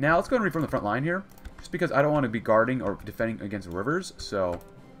 Now, let's go and reform the front line here. Just because I don't want to be guarding or defending against rivers. So,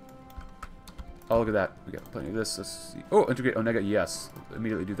 oh, look at that. We got plenty of this. Let's see. Oh, integrate Onega. Yes.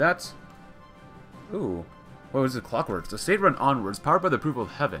 Immediately do that. Ooh. What was the clockworks? The state run onwards, powered by the approval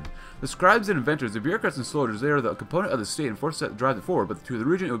of heaven. The scribes and inventors, the bureaucrats and soldiers, they are the component of the state and force that drive it forward, but to the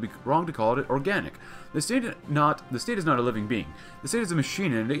region it would be wrong to call it organic. The state is not a living being. The state is a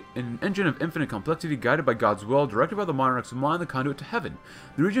machine, an engine of infinite complexity, guided by God's will, directed by the monarch's mind, the conduit to heaven.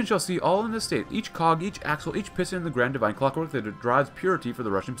 The region shall see all in the state, each cog, each axle, each piston in the grand divine clockwork that drives purity for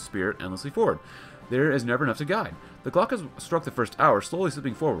the Russian spirit endlessly forward. There is never enough to guide. The clock has struck the first hour, slowly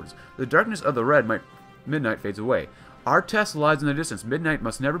slipping forwards. The darkness of the midnight fades away. Our test lies in the distance. Midnight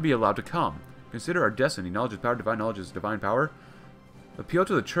must never be allowed to come. Consider our destiny. Knowledge is power. Divine knowledge is divine power. Appeal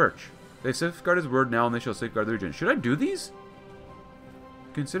to the church. They safeguard his word now, and they shall safeguard the region. Should I do these?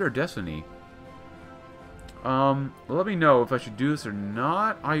 Consider destiny. Let me know if I should do this or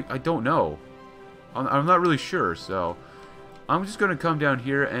not. I don't know. I'm not really sure, so I'm just going to come down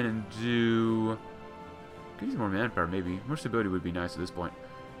here and do... Could use more manpower, maybe. More stability would be nice at this point.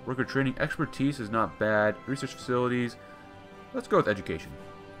 Worker training, expertise is not bad. Research facilities. Let's go with education.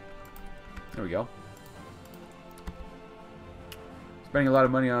 There we go. Spending a lot of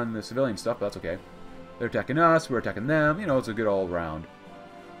money on the civilian stuff, but that's okay. They're attacking us, we're attacking them. You know, it's a good all round.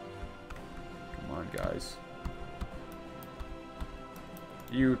 Come on, guys.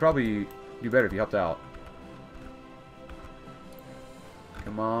 You would probably do better if you helped out.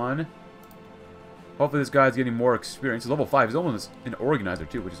 Come on. Hopefully this guy's getting more experience. He's level 5. He's almost an organizer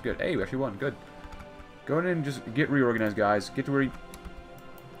too, which is good. Hey, we actually won. Good. Go in and just get reorganized, guys. Get to where you...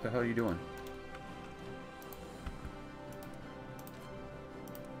 What the hell are you doing?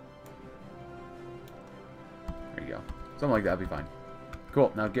 There you go. Something like that would be fine.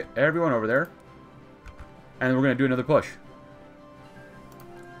 Cool. Now get everyone over there. And we're going to do another push.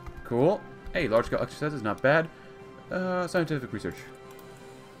 Cool. Hey, large-scale exercises, not bad. Scientific research.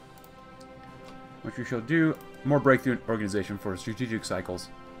 Which we shall do. More breakthrough organization for strategic cycles.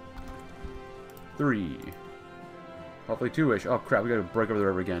 3. Hopefully 2-ish. Oh crap, we gotta break over the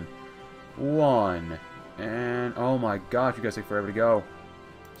river again. 1. And oh my gosh, you guys take forever to go.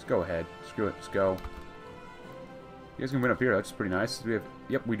 Let's go ahead. Screw it, let's go. You guys can win up here, that's pretty nice. We have,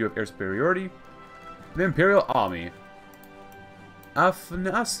 yep, we do have air superiority. The Imperial Army.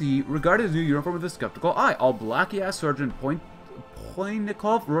 Afanasi regarded his new uniform with a skeptical eye. All black-ass Sergeant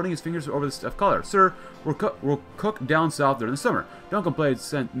Poinikov running his fingers over the stuff collar. Sir, we'll cook down south during the summer. Don't complain,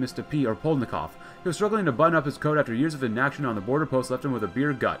 sent Mr. P. or Polnikov. He was struggling to button up his coat after years of inaction on the border post left him with a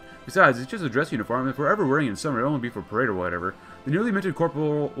beer gut. Besides, it's just a dress uniform. If we're ever wearing it in summer, it'll only be for parade or whatever. The newly minted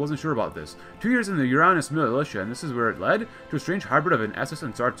corporal wasn't sure about this. 2 years in the Uranus militia, and this is where it led? To a strange hybrid of an SS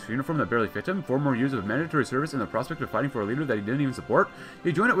and Tsar's uniform that barely fit him, 4 more years of mandatory service, and the prospect of fighting for a leader that he didn't even support.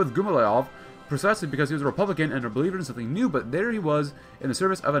 He joined it with Gumilev, precisely because he was a Republican and a believer in something new, but there he was, in the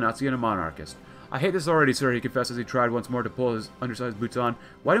service of a Nazi and a monarchist. I hate this already, sir, he confessed as he tried once more to pull his undersized boots on.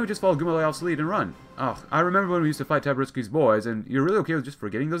 Why didn't we just follow Gumilev's lead and run? Oh, I remember when we used to fight Taboritsky's boys, and you're really okay with just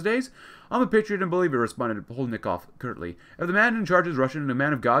forgetting those days? I'm a patriot and believer, responded Polnikov curtly. If the man in charge is Russian and a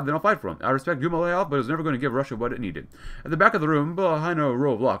man of God, then I'll fight for him. I respect Gumilev, but I was never going to give Russia what it needed. At the back of the room, behind a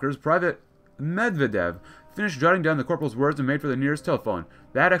row of lockers, Private Medvedev finished jotting down the corporal's words and made for the nearest telephone.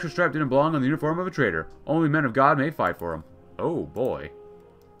 That extra stripe didn't belong on the uniform of a traitor. Only men of God may fight for him. Oh, boy.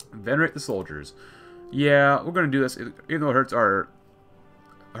 Venerate the soldiers. Yeah, we're going to do this. Even though it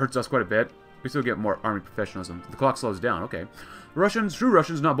hurts us quite a bit, we still get more army professionalism. The clock slows down. Okay. Russians, true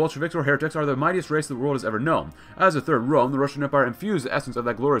Russians, not Bolsheviks or heretics, are the mightiest race the world has ever known. As the Third Rome, the Russian Empire infused the essence of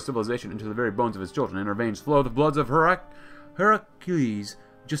that glorious civilization into the very bones of its children. In our veins flow the bloods of Heracles,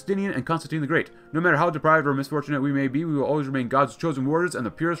 Justinian, and Constantine the Great. No matter how deprived or misfortunate we may be, we will always remain God's chosen warriors and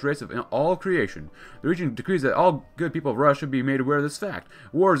the purest race of all creation. The region decrees that all good people of Russia be made aware of this fact.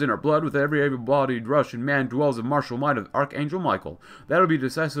 War is in our blood. With every able-bodied Russian man dwells the martial might of Archangel Michael. That will be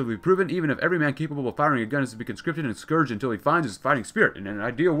decisively proven, even if every man capable of firing a gun is to be conscripted and scourged until he finds his fighting spirit. In an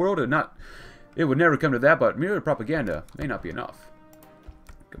ideal world, it would never come to that, but mere propaganda may not be enough.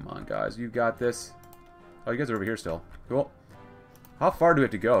 Come on, guys, you got this. Oh, you guys are over here still. Cool. How far do we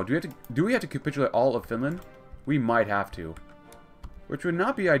have to go? Do we have to capitulate all of Finland? We might have to. Which would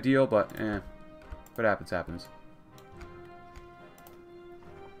not be ideal, but what happens, happens.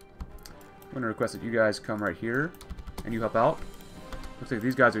 I'm going to request that you guys come right here and you help out. Looks like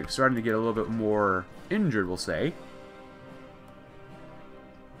these guys are starting to get a little bit more injured, we'll say.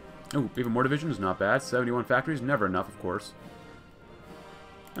 Oh, even more divisions, not bad. 71 factories, never enough, of course.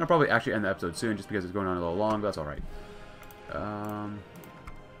 And I'll probably actually end the episode soon just because it's going on a little long, but that's alright.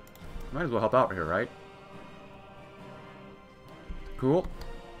 Might as well help out here, right? Cool.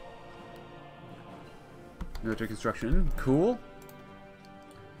 Military construction, cool.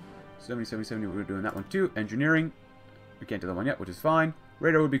 70, 70, 70, we're doing that one too. Engineering, we can't do that one yet, which is fine.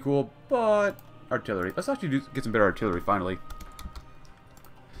 Radar would be cool, but artillery. Let's actually get some better artillery, finally.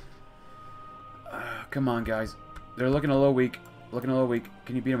 Come on, guys. They're looking a little weak. Looking a little weak.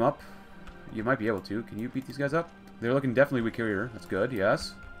 Can you beat them up? You might be able to. Can you beat these guys up? They're looking definitely weak here. That's good,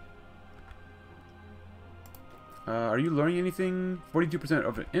 yes. Are you learning anything? 42%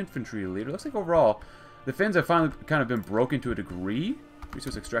 of an infantry leader. Looks like overall, the Finns have finally kind of been broken to a degree.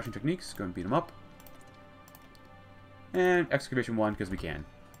 Resource extraction techniques. Go and beat them up. And excavation 1, because we can.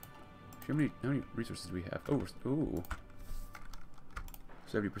 How many resources do we have? Oh, ooh.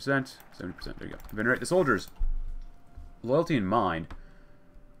 70%. 70%. There you go. Venerate the soldiers. Loyalty in mind.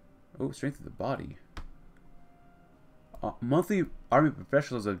 Oh, strength of the body. Monthly army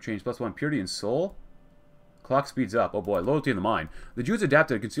professionals have changed. +1 purity and soul. Clock speeds up. Oh boy, loyalty in the mind. The Jews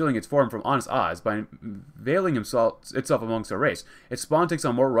adapted, concealing its form from honest eyes by veiling itself amongst our race. Its spawn takes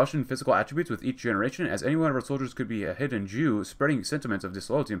on more Russian physical attributes with each generation, as any one of our soldiers could be a hidden Jew, spreading sentiments of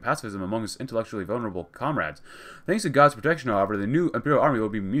disloyalty and pacifism among his intellectually vulnerable comrades. Thanks to God's protection, however, the new Imperial Army will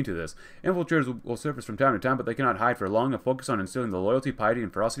be immune to this. Infiltrators will surface from time to time, but they cannot hide for long. A focus on instilling the loyalty, piety,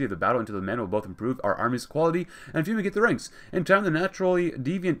 and ferocity of the battle into the men will both improve our army's quality and fumigate the ranks. In time, the naturally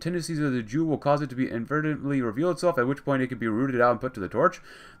deviant tendencies of the Jew will cause it to be inadvertently reveal itself, at which point it can be rooted out and put to the torch.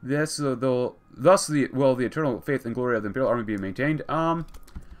 Thus will the eternal faith and glory of the Imperial Army be maintained.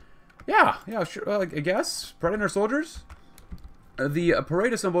 Yeah, sure, I guess. Pride in our soldiers. The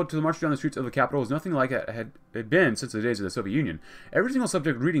parade assembled to march down the streets of the capital was nothing like it had been since the days of the Soviet Union. Every single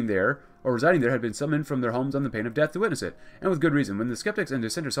subject residing there had been summoned from their homes on the pain of death to witness it, and with good reason. When the skeptics and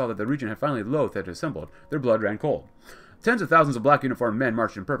dissenters saw that the region had finally loathed had assembled, their blood ran cold. Tens of thousands of black uniformed men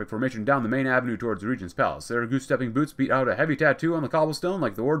marched in perfect formation down the main avenue towards the Regent's Palace. Their goose-stepping boots beat out a heavy tattoo on the cobblestone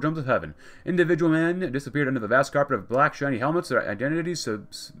like the war drums of heaven. Individual men disappeared under the vast carpet of black, shiny helmets, their identities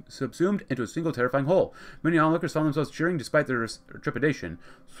subsumed into a single terrifying whole. Many onlookers found themselves cheering despite their trepidation,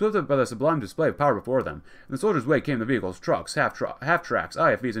 swept up by the sublime display of power before them. In the soldiers' wake came the vehicles, trucks, half-tracks,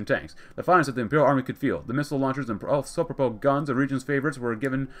 IFVs, and tanks, the finest that the Imperial Army could field. The missile launchers and self-propelled guns of Regent's favorites were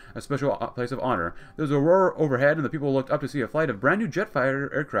given a special place of honor. There was a roar overhead, and the people looked up to see a flight of brand-new jet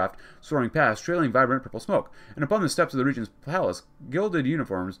fighter aircraft soaring past, trailing vibrant purple smoke. And upon the steps of the Regent's palace, gilded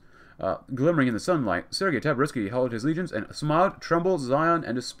uniforms glimmering in the sunlight, Sergei Taboritsky held his allegiance and smiled, trembled, Zion,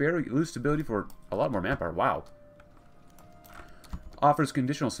 and despair lose stability for a lot more manpower. Wow. Offers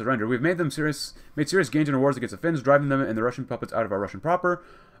conditional surrender. We've made serious gains in our wars against the Finns, driving them and the Russian puppets out of our Russian proper.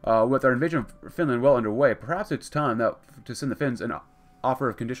 With our invasion of Finland well underway, perhaps it's time to send the Finns an offer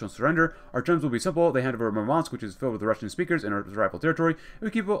of conditional surrender. Our terms will be simple. They hand over Murmansk, which is filled with Russian speakers and our rival territory, and we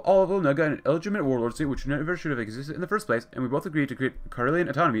keep all of Volnaga an illegitimate warlord state which never should have existed in the first place, and we both agree to create Karelian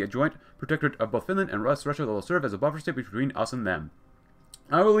autonomy, a joint protectorate of both Finland and Russia that will serve as a buffer state between us and them.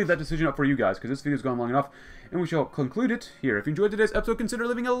 I will leave that decision up for you guys, because this video has gone long enough, and we shall conclude it here. If you enjoyed today's episode, consider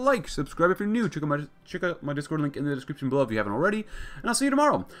leaving a like, subscribe if you're new, check out my Discord link in the description below if you haven't already, and I'll see you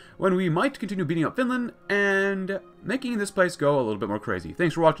tomorrow, when we might continue beating up Finland, and making this place go a little bit more crazy.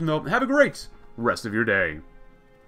 Thanks for watching, though. Have a great rest of your day.